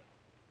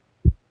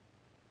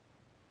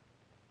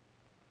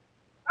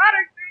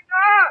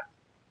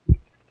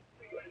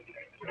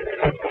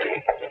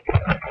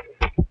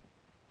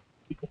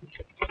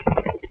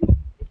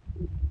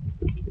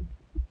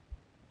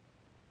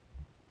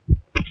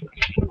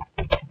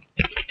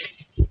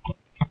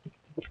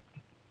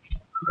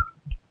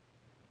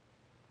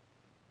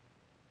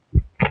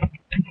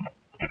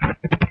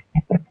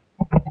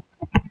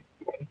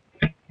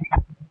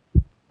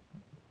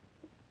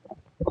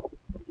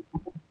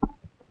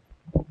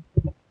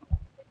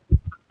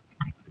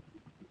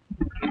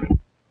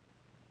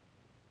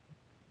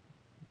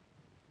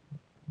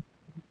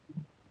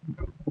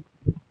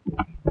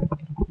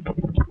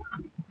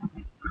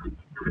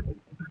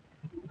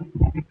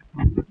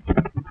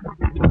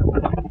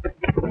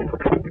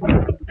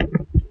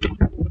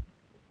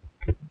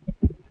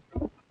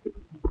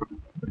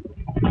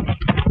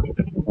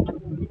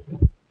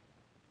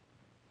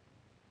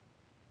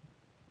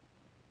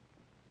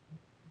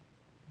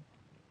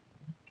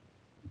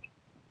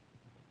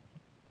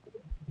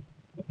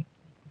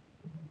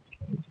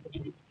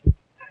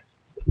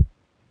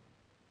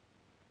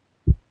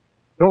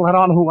 Don't let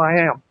on who I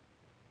am.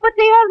 But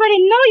they already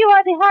know you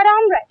are the Hard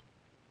Hombre.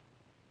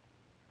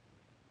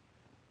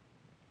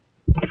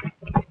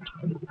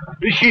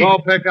 Go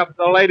pick up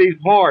the lady's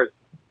horse.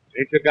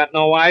 Ain't you got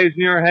no eyes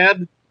in your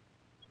head?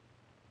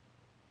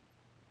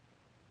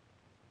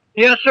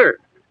 Yes, sir.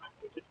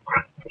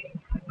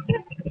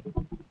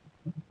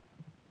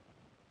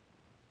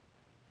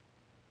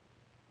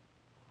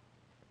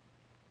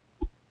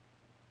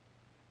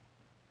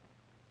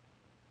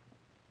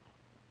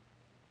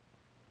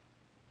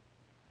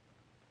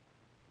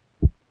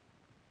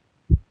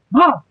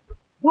 Mom!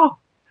 Mom!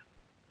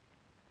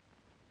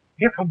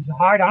 Here comes the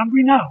Hard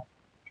Hombre now.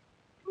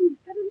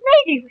 The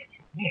lady with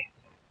him.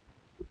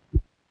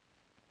 Yes.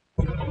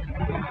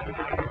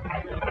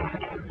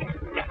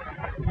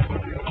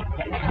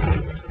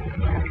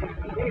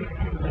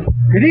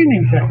 Good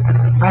evening, sir.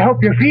 I hope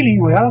you're feeling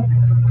well.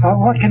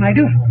 What can I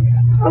do for you?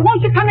 Well,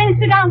 won't you come in and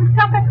sit down and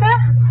supper,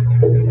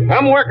 sir?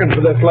 I'm working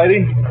for this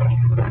lady.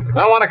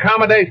 I want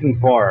accommodations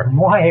for her.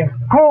 Why, of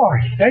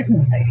course,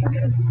 certainly.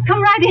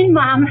 Come right in,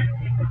 Mom.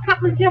 The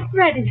supper's just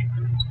ready.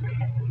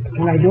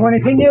 Can I do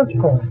anything else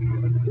for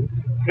you?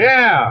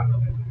 Yeah.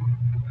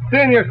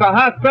 Seeing you're so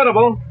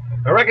hospitable,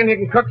 I reckon you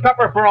can cook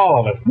supper for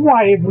all of us.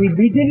 Why, we'd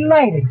be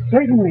delighted.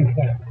 Certainly,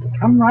 sir.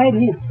 Come right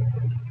in.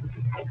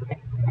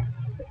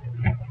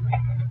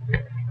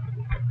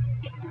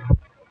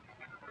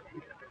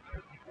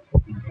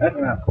 That's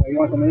enough. You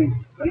want some of these?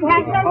 You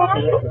have some,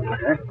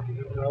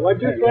 Mom?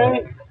 What'd you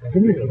say?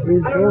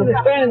 I don't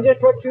understand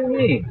just what you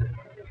mean.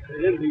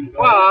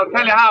 Well, I'll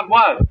tell you how it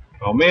was.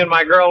 Well, me and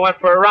my girl went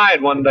for a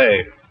ride one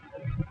day.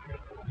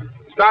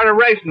 Started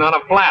racing on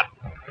a flat.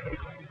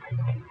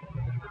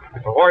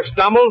 The horse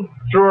stumbled,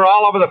 threw her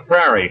all over the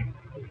prairie.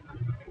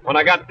 When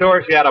I got to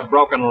her, she had a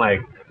broken leg.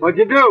 What'd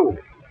you do?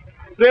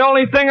 It's the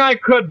only thing I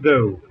could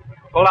do.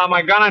 Pulled out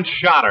my gun and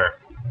shot her.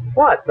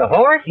 What, the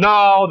horse?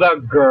 No,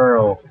 the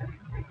girl.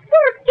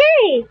 Poor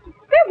Kate!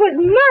 That was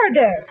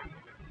murder!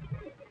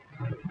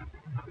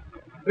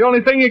 The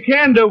only thing you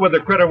can do with a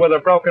critter with a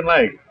broken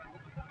leg.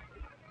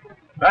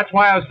 That's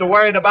why I was so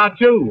worried about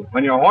you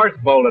when your horse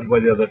bolted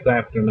with you this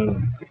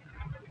afternoon.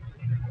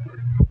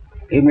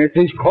 He missed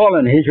his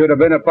calling. He should have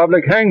been a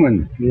public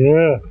hangman.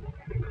 Yeah.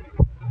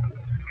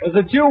 Was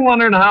it you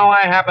wondering how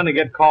I happened to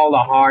get called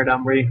a Hard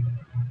Hombre?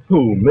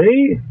 Who,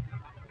 me?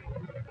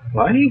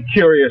 I ain't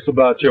curious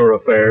about your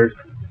affairs.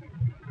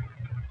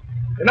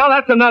 You know,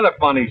 that's another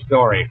funny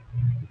story.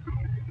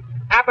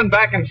 Happened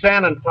back in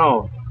San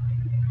Antonio.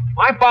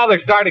 My father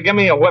started to give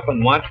me a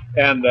whipping once,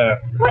 and,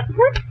 What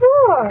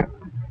for?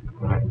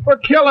 for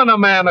killing a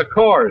man, of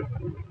course.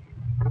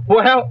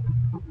 Well,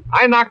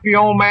 I knocked the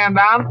old man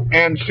down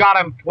and shot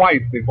him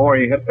twice before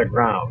he hit the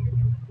ground.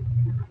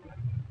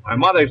 My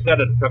mother said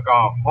it took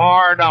a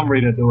Hard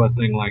Hombre to do a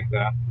thing like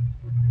that.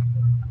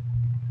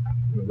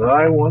 And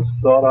I once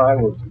thought I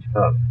was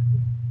tough.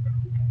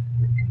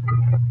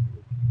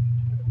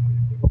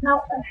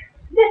 Now,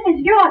 this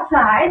is your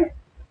side,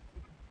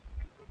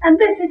 and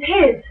this is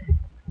his.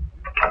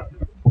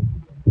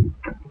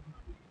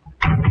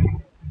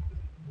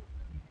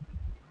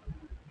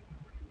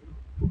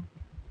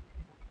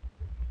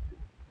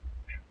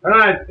 All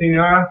right,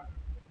 Senora.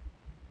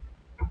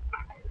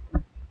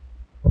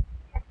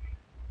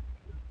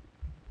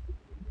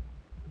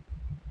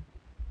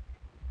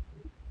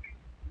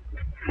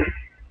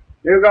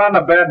 You gone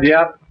to bed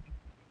yet?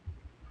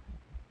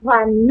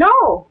 Why,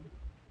 no.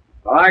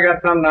 Well, I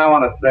got something I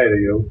want to say to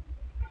you.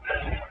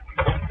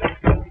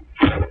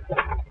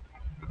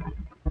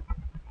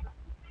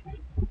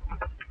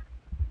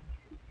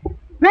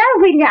 Well,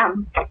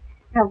 William,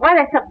 And what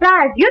a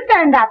surprise you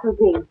turned out to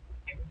be.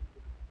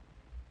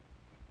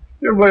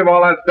 You believe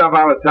all that stuff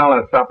I was telling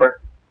at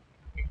supper?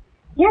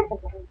 Yes,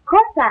 of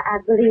course I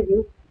believe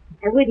you.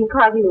 I wouldn't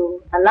call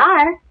you a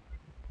liar.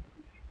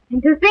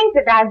 And to think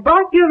that I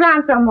bossed you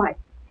around so much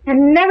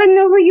and never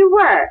knew who you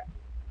were.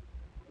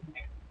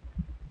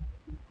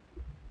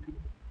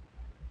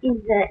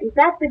 Is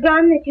that the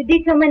gun that you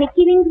did so many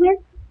killings with?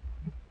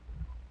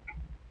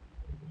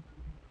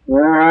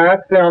 Yeah,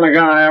 that's the only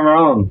gun I ever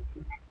owned.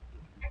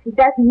 It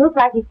doesn't look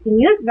like it's been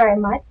used very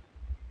much.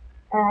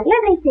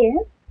 Let me see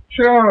it.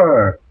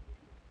 Sure.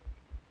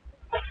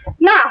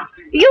 Now,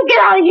 you get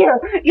out of here,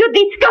 you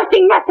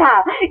disgusting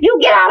Mathilde. You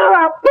get out or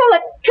I'll pull a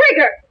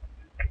trigger.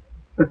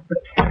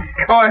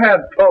 Go ahead,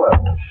 pull it.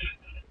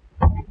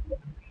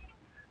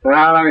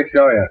 Now, let me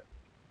show you.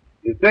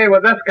 You see,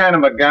 with this kind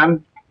of a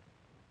gun,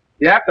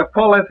 you have to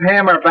pull this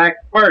hammer back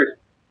first.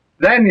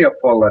 Then you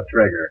pull the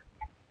trigger.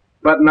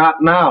 But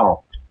not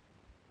now.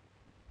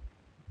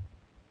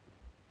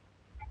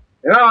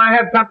 You know, I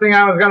had something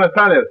I was going to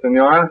tell you,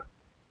 Senora.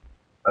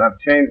 But I've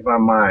changed my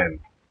mind.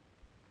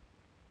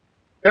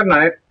 Good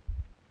night.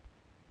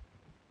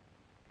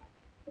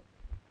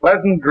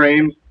 Pleasant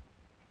dreams.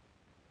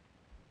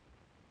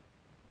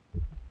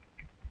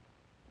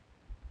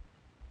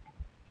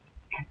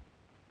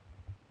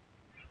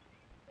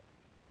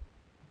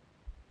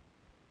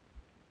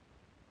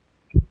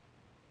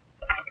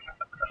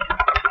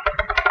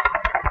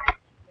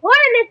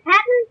 Morning, Miss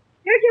Patton.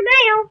 Here's your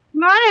mail.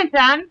 Morning,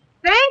 son.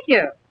 Thank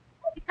you.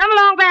 Come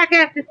along back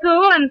after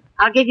school and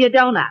I'll give you a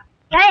donut.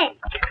 Thanks.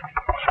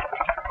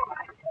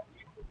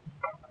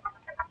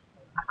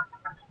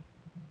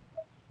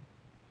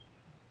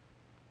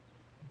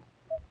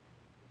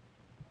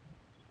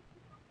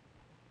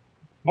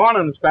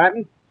 Morning, Miss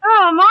Patton.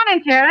 Oh,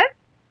 morning, Sheriff.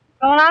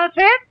 Going on a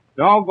trip?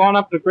 No, going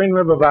up the Green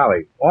River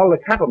Valley. All the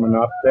cattlemen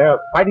up there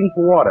fighting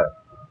for water.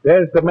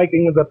 There's the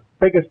making of the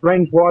biggest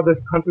range war this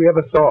country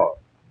ever saw.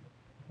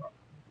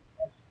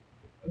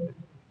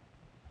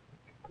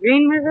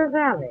 Green River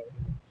Valley.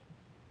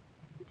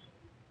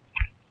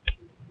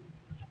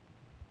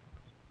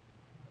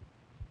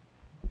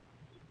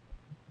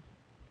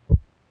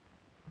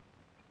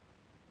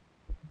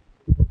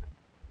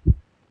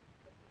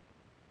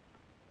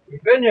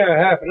 You've been here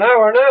half an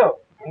hour now.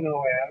 I know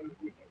I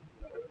haven't.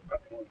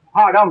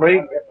 Hard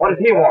Hombre, what does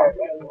he want?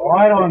 Oh,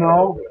 I don't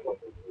know.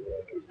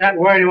 That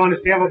word he wants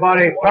to see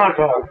everybody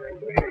pronto.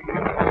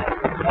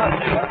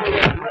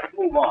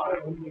 Move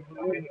on.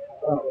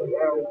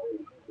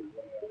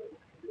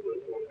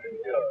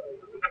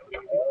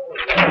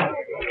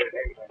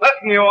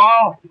 Listen, you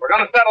all. We're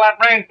going to settle that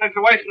range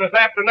situation this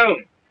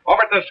afternoon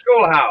over at the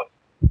schoolhouse.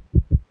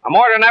 I'm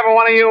ordering every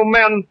one of you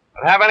men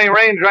that have any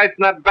range rights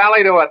in that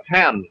valley to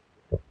attend.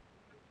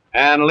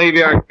 And leave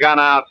your gun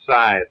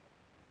outside.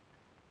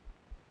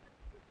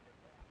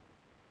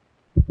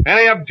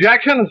 Any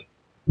objections?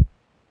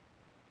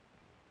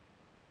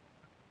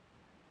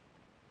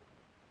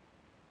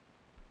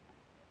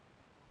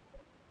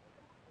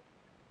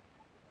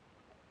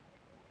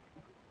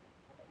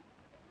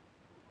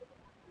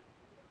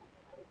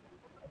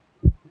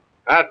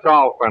 That's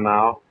all for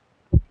now.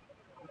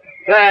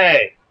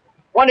 Say,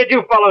 when did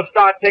you fellows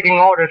start taking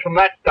orders from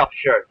that stuffed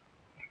shirt?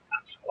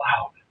 That's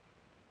loud.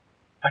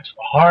 That's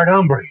the Hard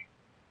Hombre.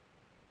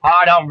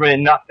 Hard Hombre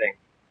nothing.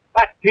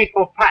 That's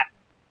Peaceful Patton.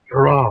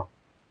 You're wrong.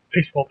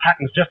 Peaceful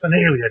Patton's just an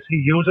alias he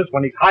uses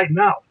when he's hiding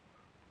out.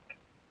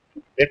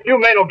 If you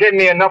men will give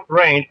me enough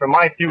range for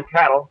my few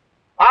cattle,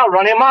 I'll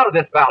run him out of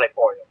this valley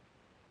for you.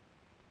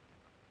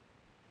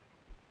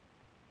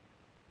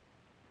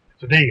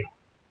 It's a deal.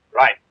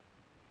 Right.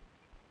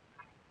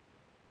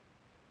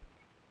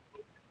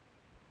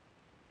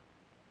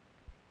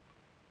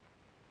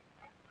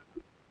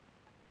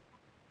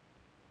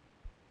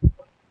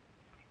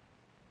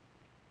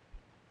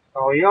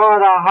 So you're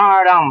the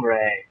Hard Hombre,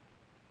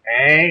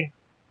 eh?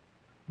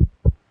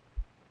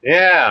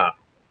 Yeah.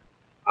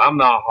 I'm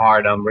the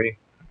Hard Hombre.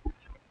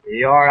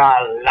 You're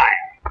a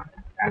liar.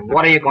 And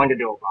what are you going to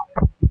do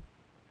about it?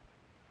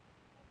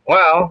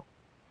 Well,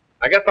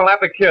 I guess I'll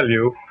have to kill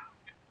you.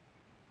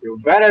 You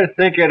better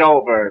think it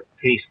over,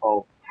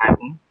 Peaceful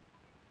Patton.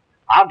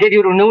 I'll give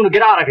you till noon to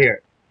get out of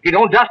here. If you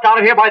don't dust out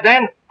of here by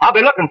then, I'll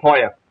be looking for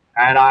you.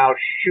 And I'll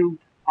shoot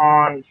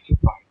on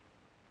sight.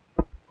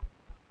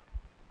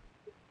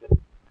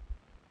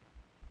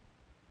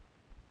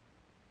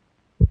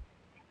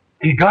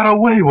 He got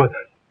away with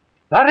it.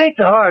 That ain't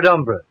the Hard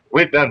Hombre.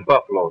 We've been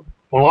buffaloed.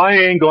 Well, I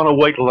ain't going to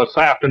wait till this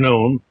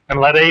afternoon and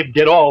let Abe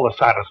get all the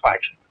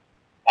satisfaction.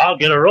 I'll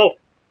get a rope.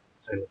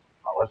 Say, listen,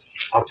 fellas,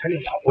 I'll tell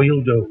you what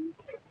we'll do.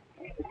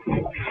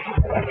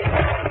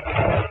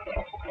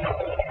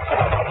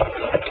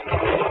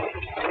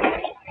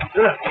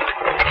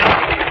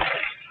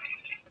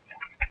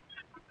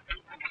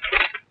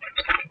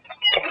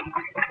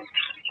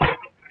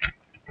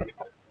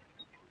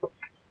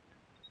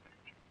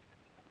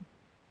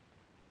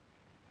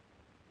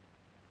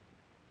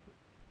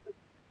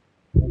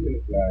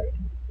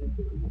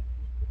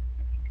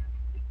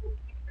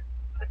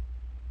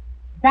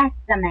 That's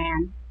the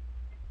man.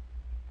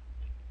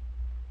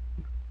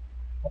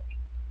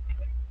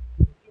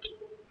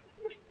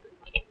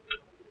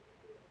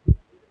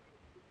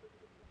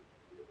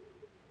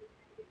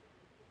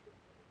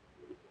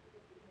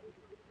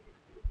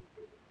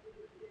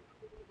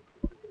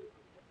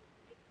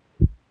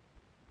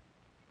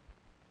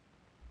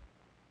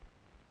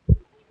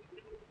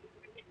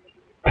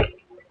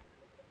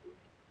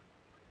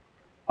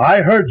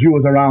 I heard you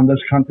was around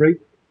this country.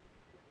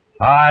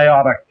 I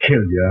ought to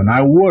kill you, and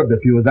I would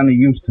if you was any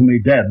use to me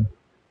dead.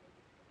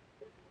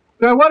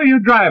 Sir, what are you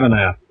driving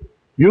at?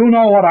 You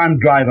know what I'm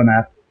driving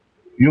at.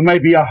 You may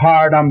be a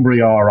hard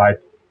hombre, all right,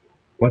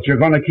 but you're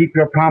going to keep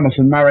your promise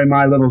and marry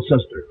my little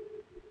sister.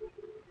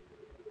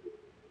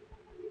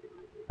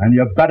 And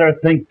you better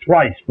think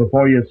twice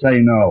before you say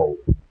no.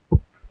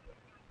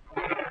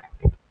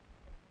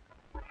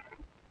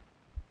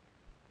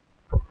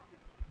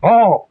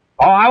 Oh,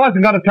 I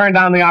wasn't going to turn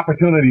down the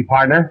opportunity,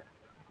 partner.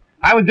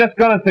 I was just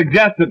going to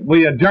suggest that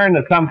we adjourn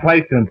to some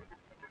place and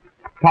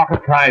talk in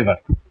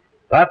private.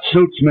 That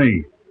suits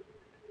me.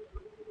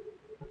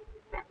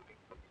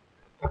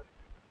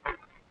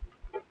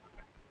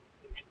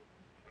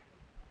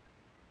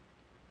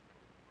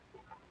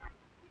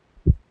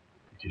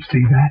 Did you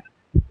see that?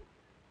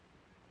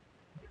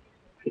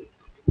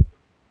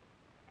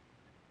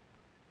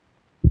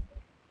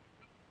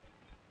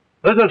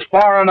 This is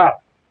far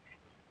enough.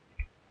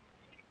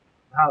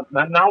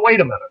 Now, wait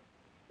a minute.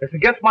 It's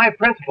against my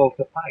principles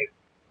to fight.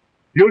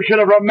 You should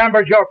have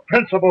remembered your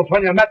principles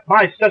when you met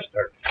my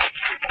sister.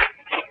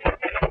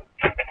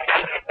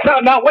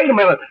 Now, wait a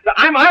minute.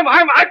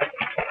 I...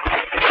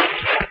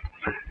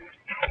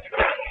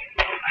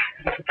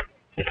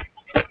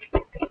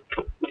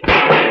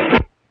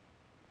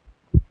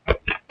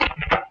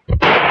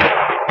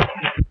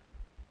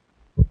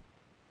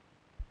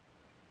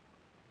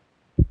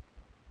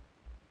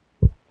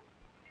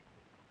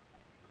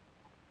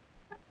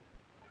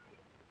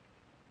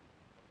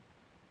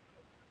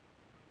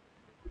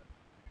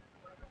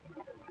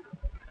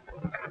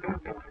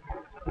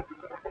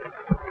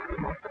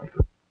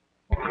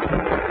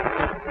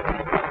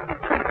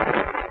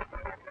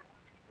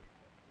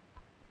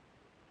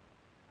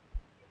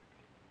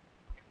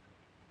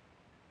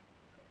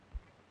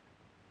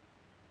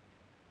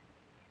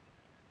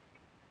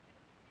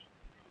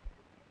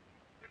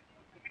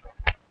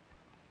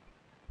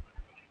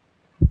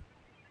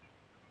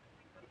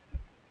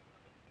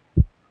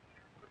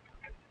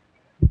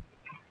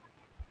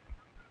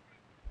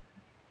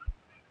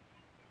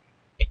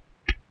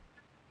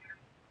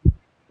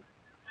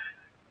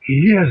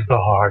 He is the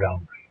hard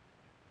hombre.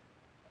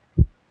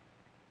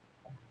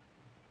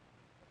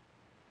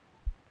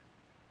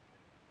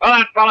 Well,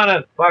 that fella in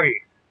his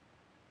buggy.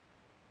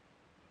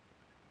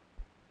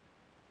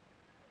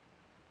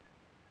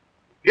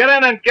 Get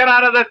in and get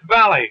out of this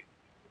valley.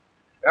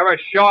 Ever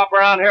show up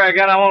around here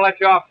again, I won't let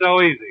you off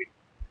so easy.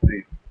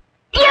 You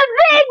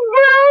big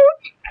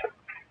brute!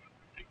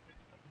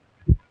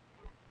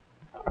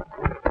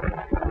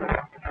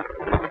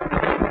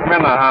 Come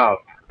in the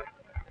house.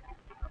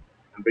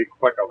 And be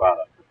quick about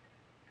it.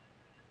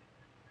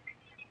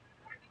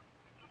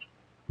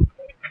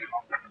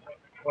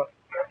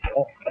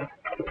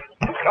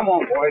 Come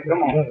on, boy,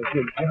 come on.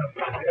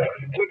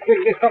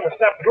 This fella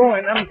stop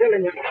growing, I'm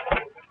telling you.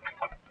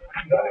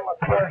 Got him up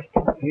first.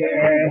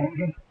 Yeah.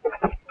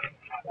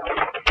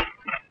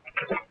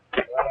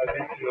 Well, I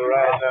think you're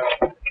right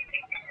now.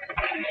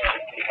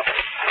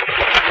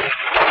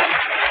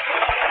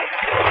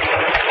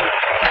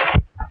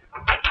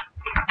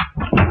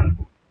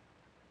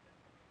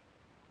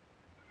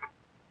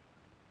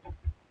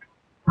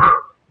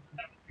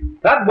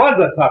 That was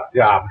a tough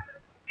job.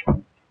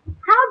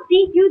 How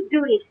did you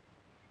do it?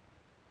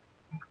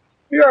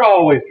 You're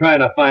always trying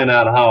to find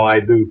out how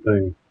I do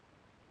things.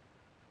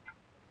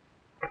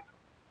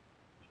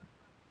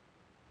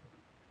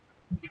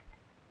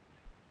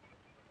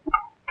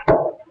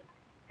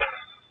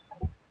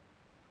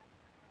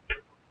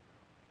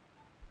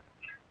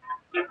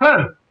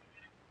 Huh.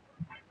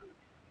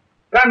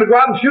 Time to go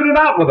out and shoot it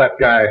out with that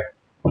guy.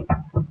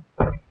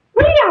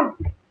 William!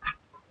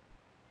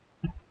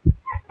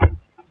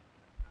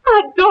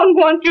 I don't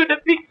want you to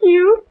be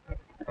cute.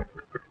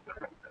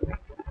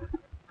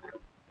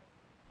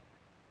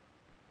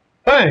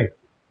 Thanks.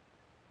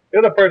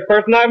 You're the first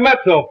person I've met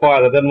so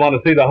far that didn't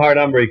want to see the hard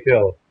hombre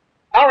killed.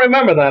 I'll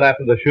remember that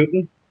after the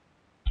shooting.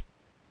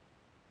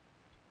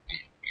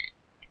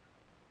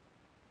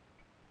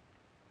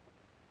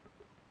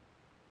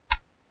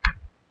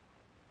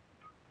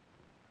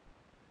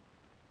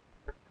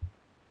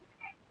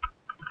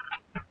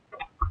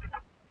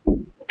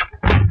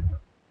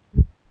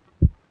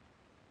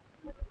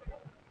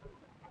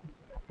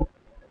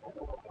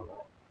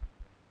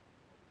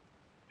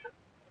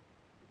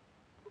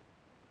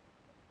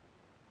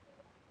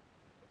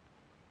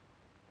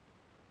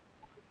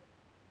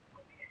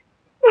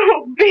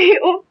 Oh,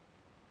 Bill.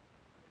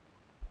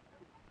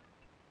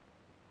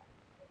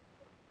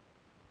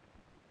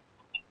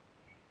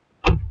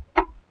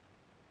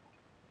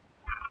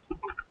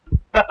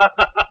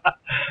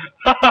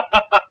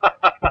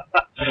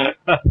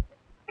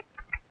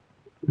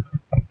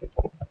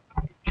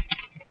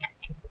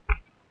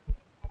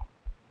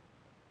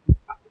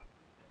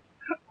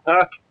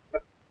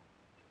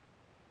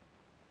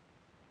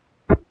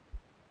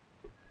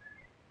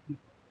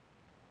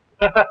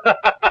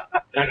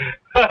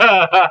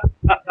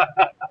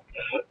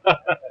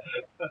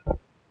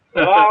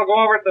 Well, I'll go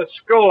over to the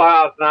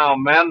schoolhouse now,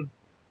 men.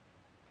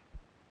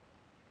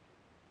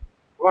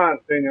 Go on,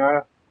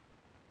 Senora.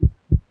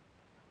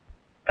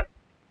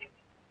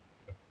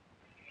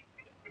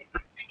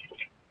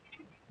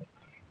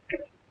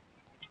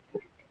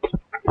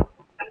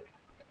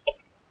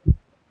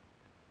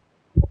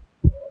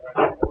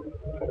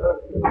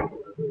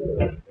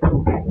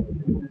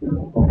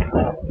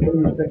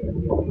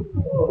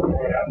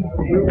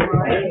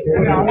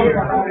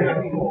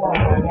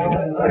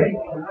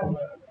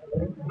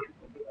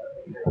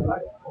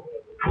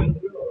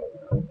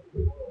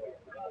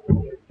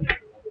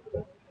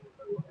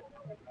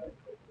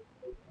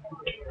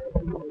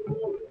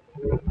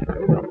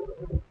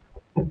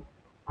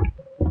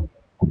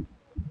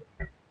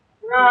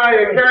 Ah,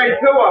 you carry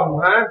two of them,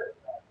 huh?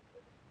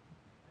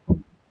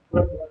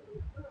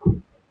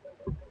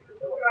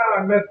 Oh,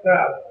 I missed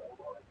out.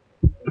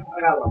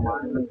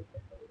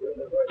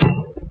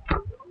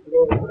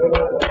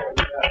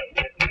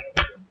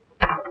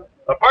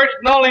 The first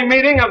and only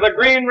meeting of the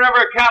Green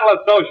River Cattle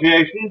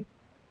Association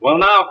will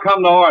now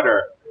come to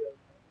order.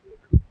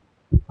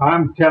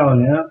 I'm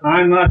telling you,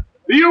 I'm not...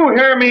 Do you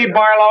hear me,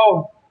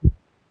 Barlow?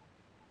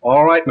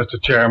 All right,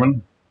 Mr.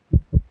 Chairman.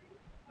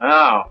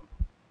 Now,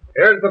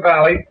 here's the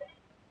valley.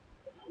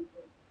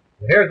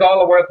 Here's all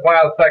the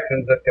worthwhile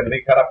sections that can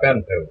be cut up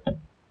into.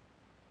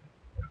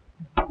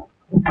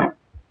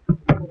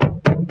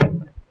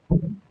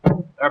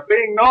 There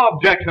being no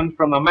objections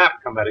from the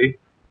map committee,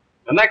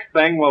 the next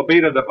thing will be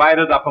to divide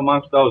it up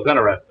amongst those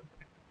interested.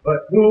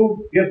 But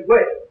who gets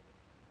which?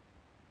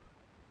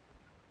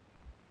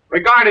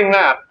 Regarding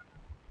that,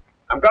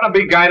 I'm going to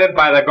be guided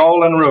by the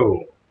golden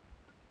rule.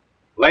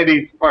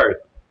 Ladies first.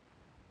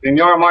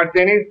 Senor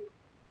Martini,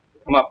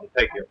 come up and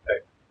take your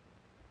pick.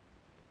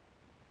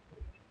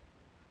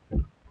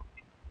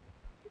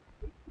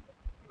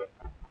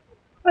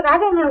 But I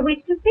don't know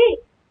which to pick.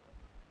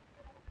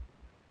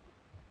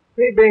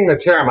 Me being the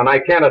chairman, I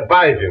can't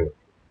advise you.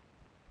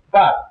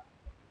 But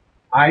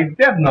I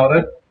did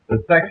notice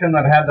the section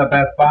that had the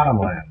best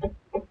bottomland.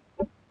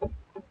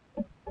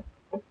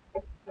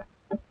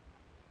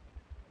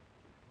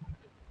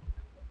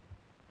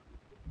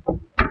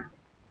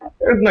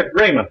 There's an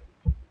agreement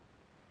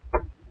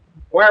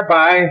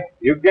whereby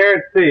you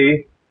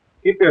guarantee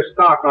keep your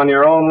stock on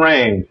your own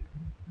range.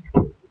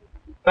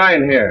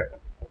 Sign here.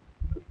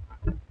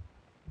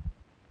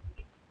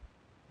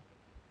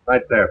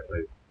 Right there,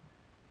 please.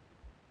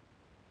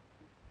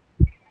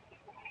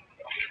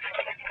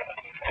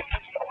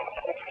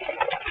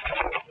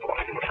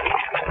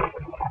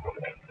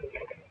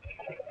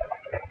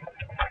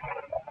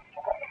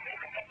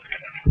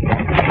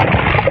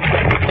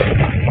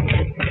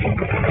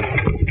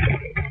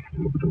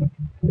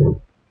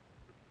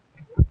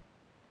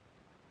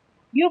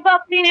 You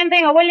folks seen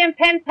anything of William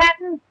Penn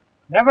Patton?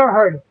 Never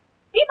heard of it.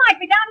 He might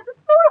be down at the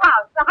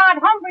schoolhouse. The Hard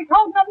Hombre's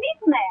holding a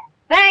meeting there.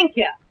 Thank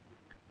you.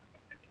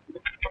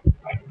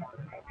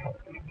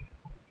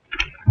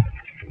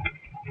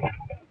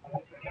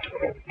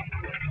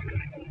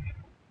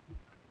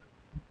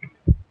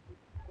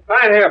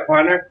 Sign here,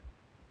 partner.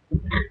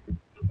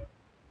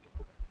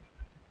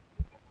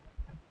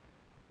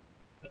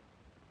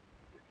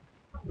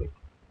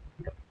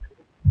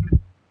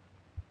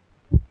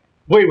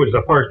 We was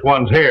the first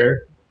ones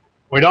here.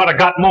 We'd ought to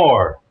got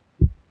more.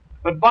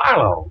 But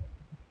Barlow,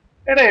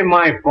 it ain't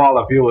my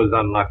fault if you was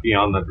unlucky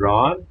on the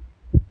drawing.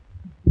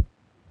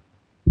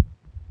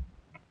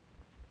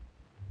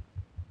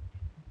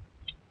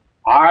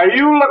 Are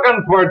you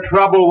looking for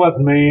trouble with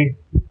me?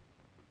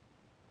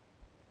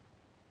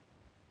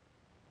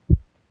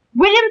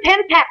 William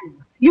Penn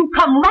Patton, you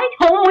come right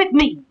home with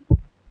me.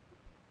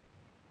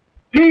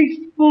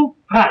 Peaceful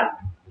Patton.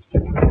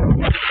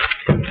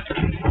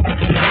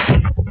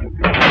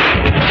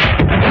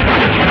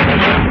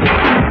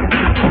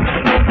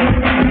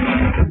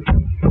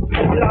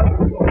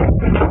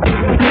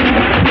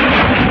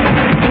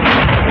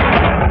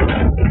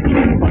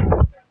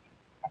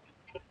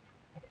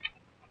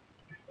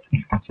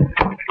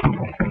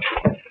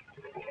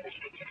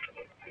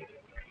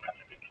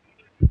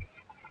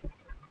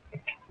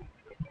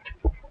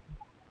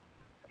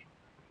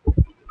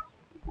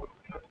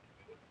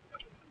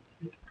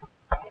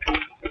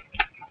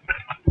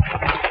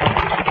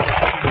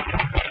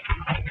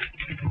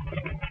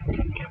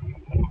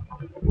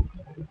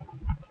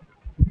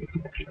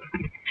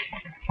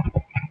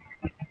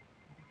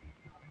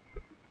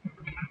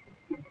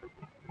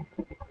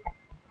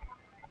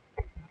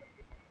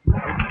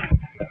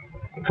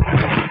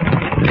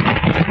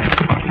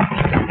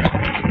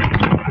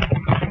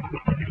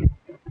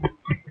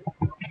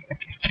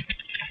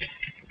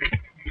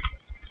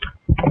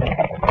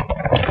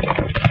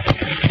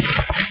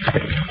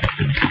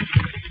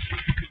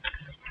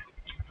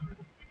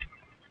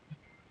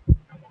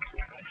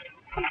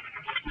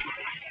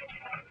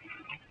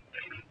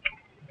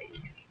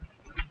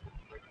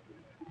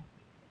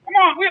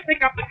 We'll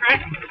pick up the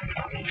track.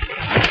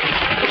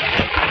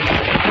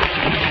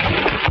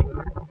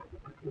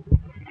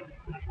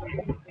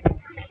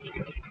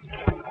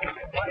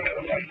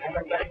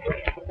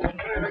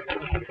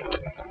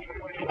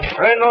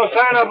 There ain't no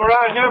sign of him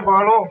around here,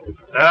 Barlow.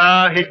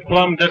 He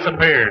plumb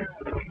disappeared.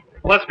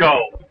 Let's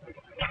go.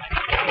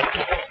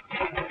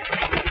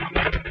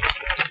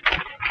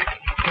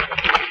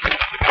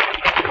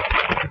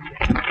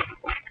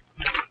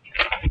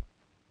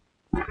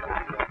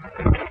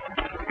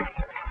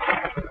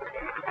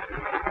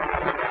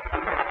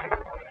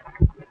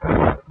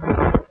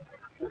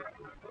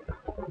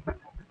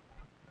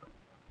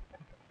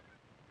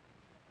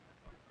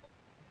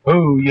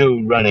 Who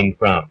you running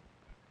from?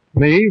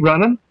 Me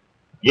running?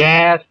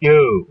 Yes,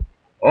 you.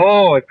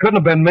 Oh, it couldn't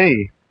have been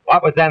me.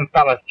 What was them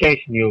fellas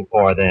chasing you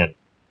for then?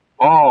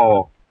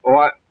 Oh,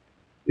 what?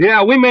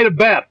 Yeah, we made a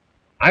bet.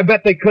 I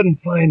bet they couldn't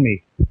find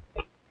me.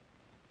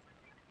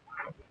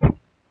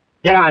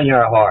 Get on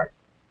your horse.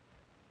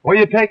 Where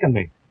you taking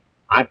me?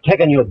 I'm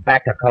taking you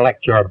back to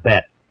collect your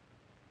bet.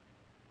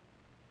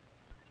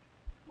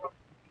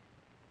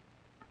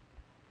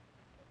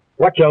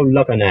 What you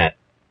looking at?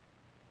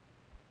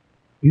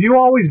 Do you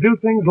always do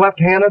things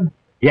left-handed?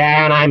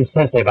 Yeah, and I'm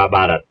sensitive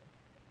about it.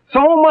 So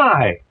am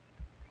I.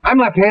 I'm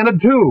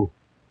left-handed, too.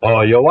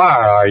 Oh, you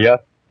are you?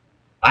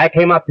 I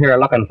came up here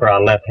looking for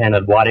a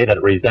left-handed waddy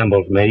that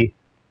resembles me.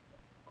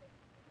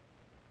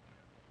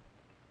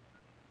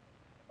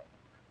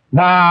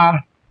 Nah,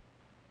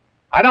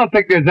 I don't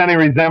think there's any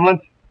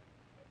resemblance.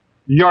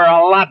 You're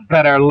a lot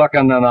better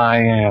looking than I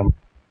am.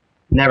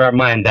 Never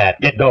mind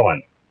that. Get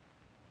going.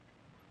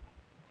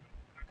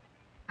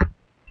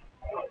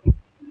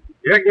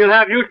 You reckon you'll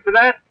have use for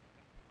that?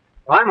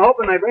 Well, I'm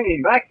hoping they bring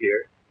him back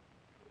here.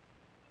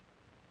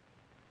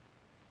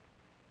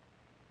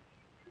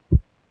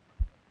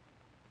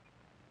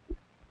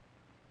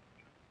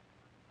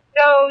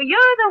 So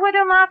you're the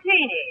widow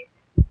Martini.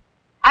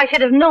 I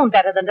should have known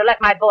better than to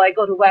let my boy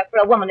go to work for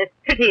a woman as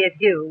pretty as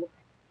you.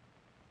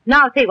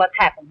 Now see what's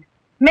happened.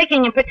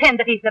 Making him pretend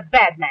that he's a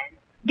bad man.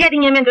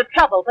 Getting him into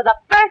trouble for the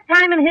first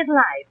time in his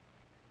life.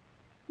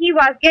 He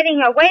was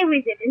getting away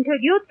with it until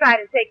you tried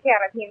to take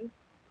care of him.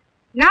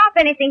 Now if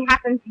anything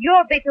happens,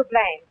 you'll be to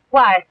blame.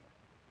 Why?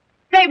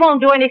 They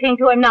won't do anything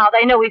to him now.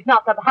 They know he's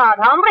not the hard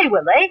hombre,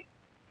 will they?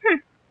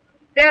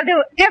 They'll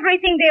do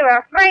everything they were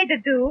afraid to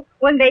do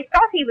when they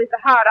thought he was the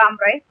hard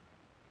hombre.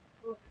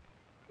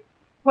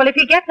 Well, if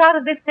he gets out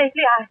of this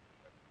safely,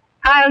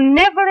 I'll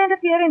never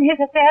interfere in his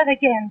affairs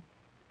again.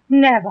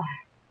 Never.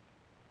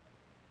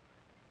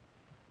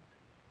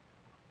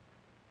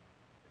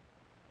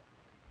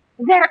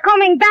 They're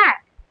coming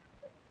back.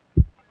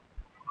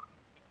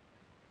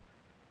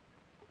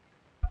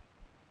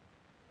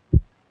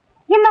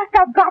 He must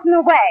have gotten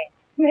away.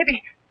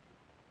 Maybe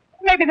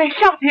they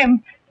shot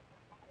him.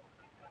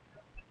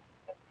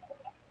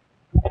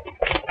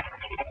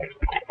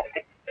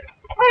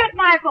 Where's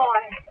my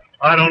boy?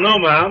 I don't know,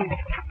 ma'am.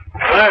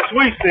 Last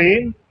we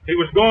seen, he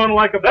was going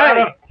like a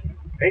bat.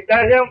 Ain't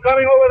that him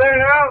coming over there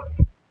now?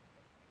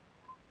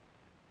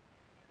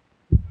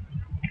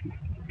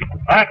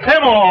 That's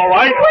him, all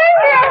right.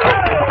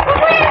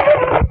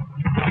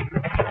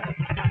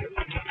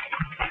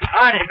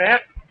 Howdy,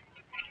 Matt.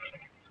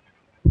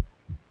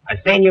 I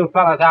seen you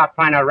fellas out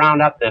trying to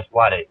round up this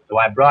waddy, so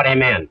I brought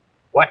him in.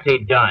 What's he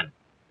done?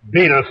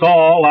 Beat us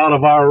all out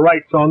of our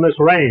rights on this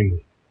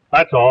range.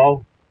 That's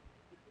all.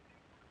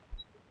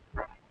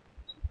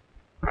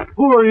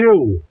 Who are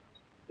you?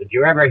 Did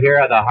you ever hear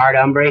of the Hard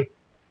Hombre?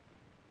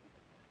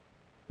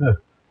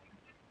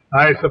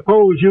 I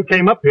suppose you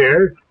came up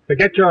here to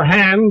get your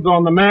hands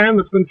on the man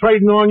that's been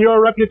trading on your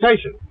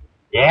reputation.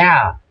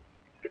 Yeah.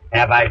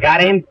 Have I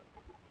got him?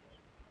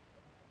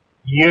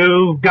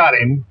 You've got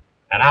him.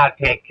 And I'll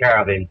take care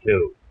of him,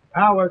 too.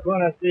 Now we're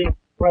going to see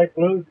break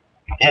loose.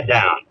 Get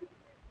down.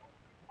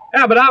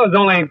 Yeah, but I was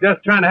only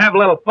just trying to have a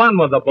little fun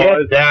with the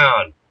boys. Get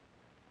down.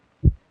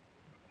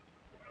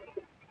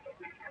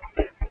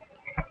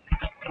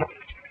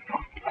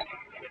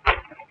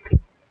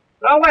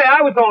 No way,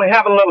 I was only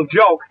having a little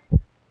joke.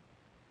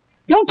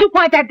 Don't you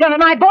point that gun at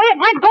my boy. It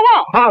might go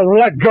off. I'll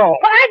let go.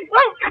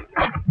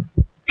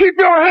 Keep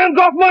your hands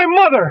off my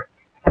mother.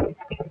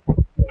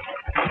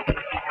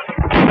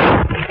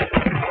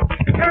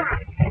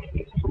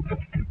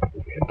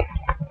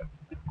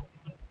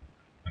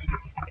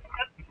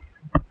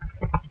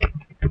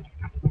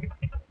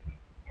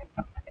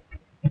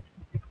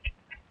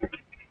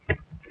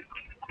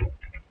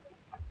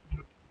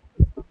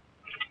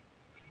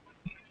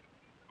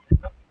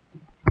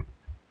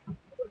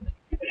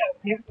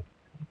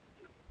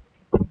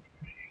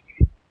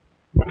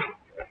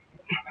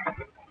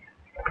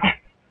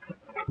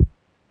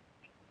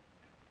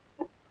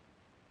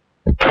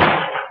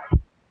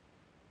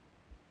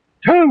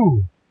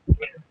 Two.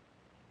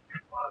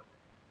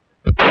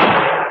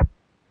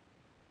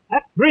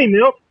 That's three,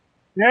 Milt.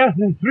 Yes,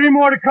 and 3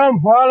 more to come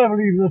before I'll ever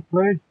leave this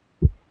place.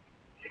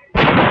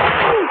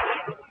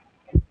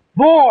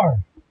 4.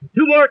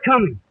 2 more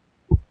coming.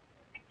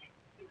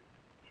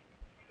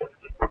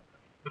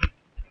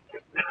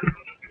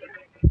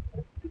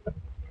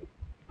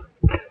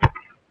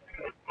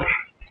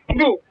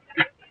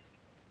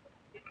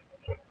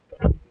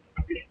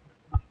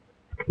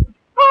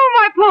 Oh,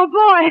 my poor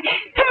boy!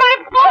 My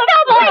poor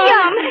boy!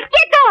 William,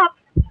 get up!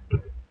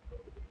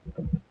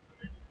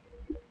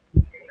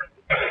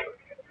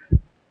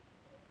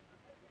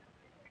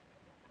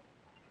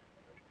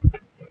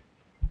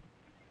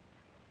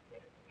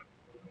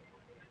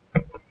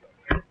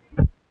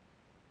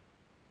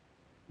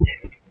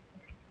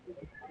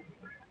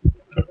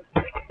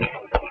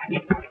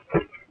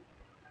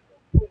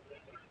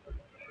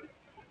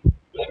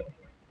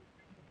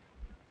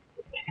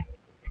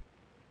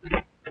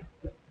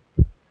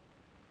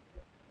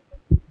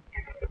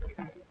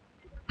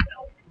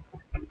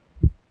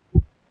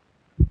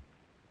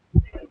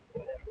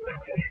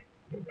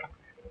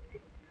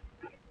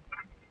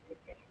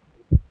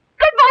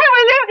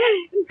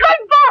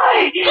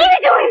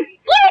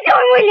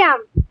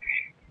 William!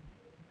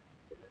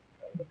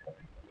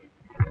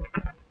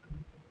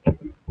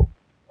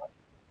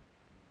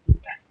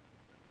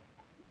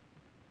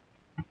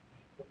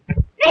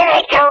 There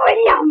you go,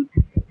 William!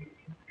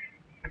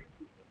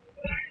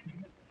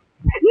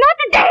 Not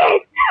the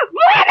days!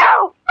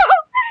 Bueno!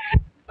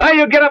 Now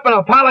you get up and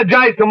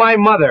apologize to my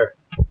mother.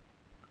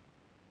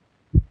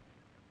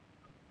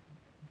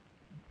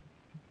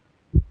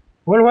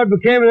 Wonder what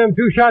became of them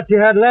 2 shots you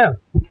had left.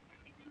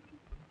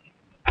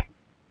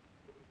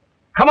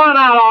 Come on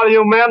out, all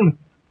you men,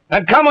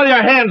 and come with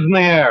your hands in the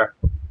air.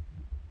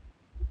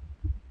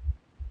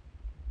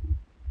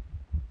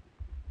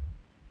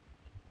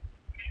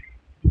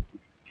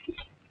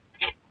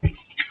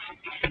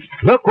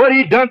 Look what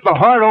he done for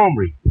Hard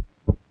Hombre.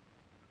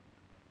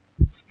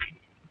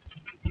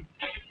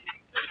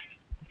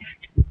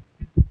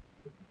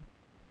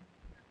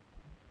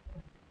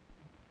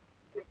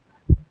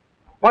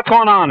 What's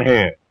going on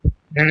here?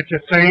 Can't you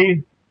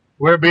see?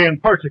 We're being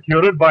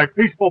persecuted by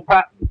Peaceful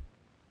Patton.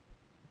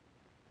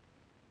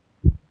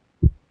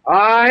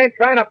 I ain't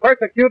trying to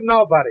persecute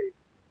nobody.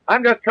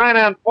 I'm just trying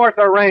to enforce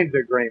a range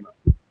agreement.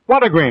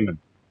 What agreement?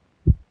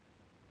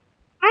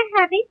 I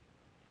have it.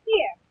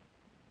 Here.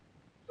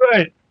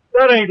 Say,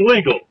 that ain't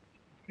legal.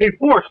 He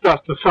forced us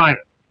to sign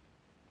it.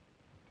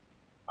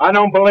 I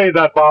don't believe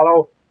that,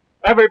 Barlow.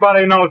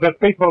 Everybody knows that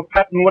Peaceful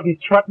Patton wouldn't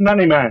threaten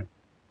any man.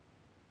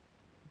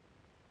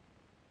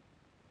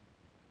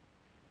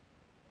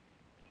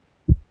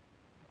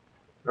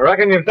 I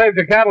reckon you've saved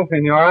your cattle,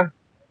 Senora.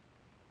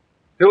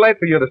 Too late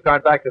for you to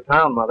start back to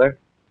town, Mother.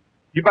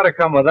 You better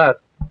come with us.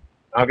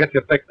 I'll get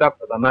you fixed up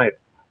for the night.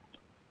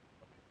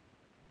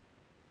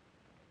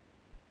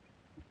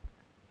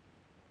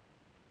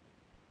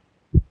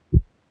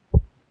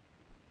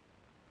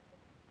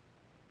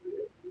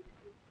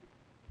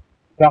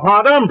 The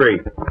Hard Hombre.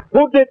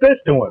 Who did this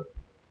to him?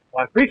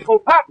 Why, Peaceful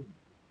Patton.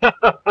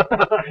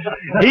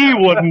 He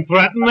wouldn't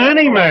threaten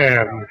any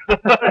man.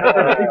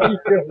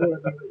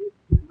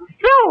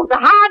 So, the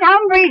Hard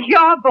Hombre's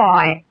your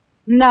boy.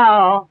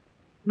 No,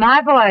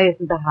 my boy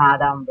isn't the Hard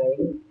Hombre.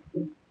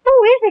 Who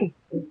is he?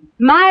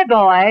 My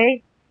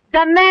boy,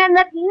 the man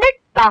that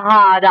licked the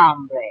Hard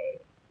Hombre.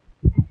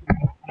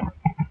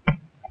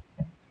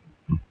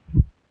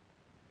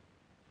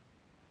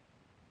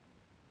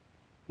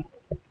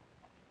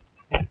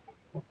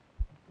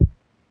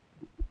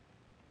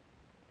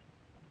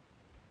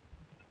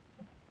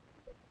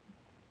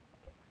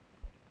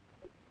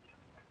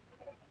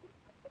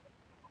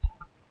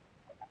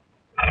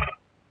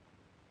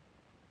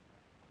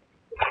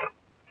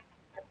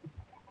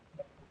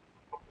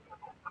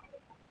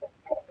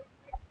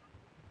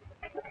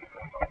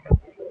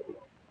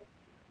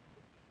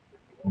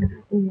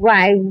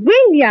 Why,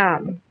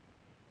 William.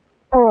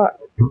 Or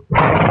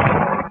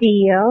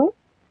Theo.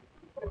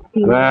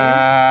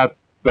 That's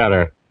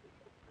better.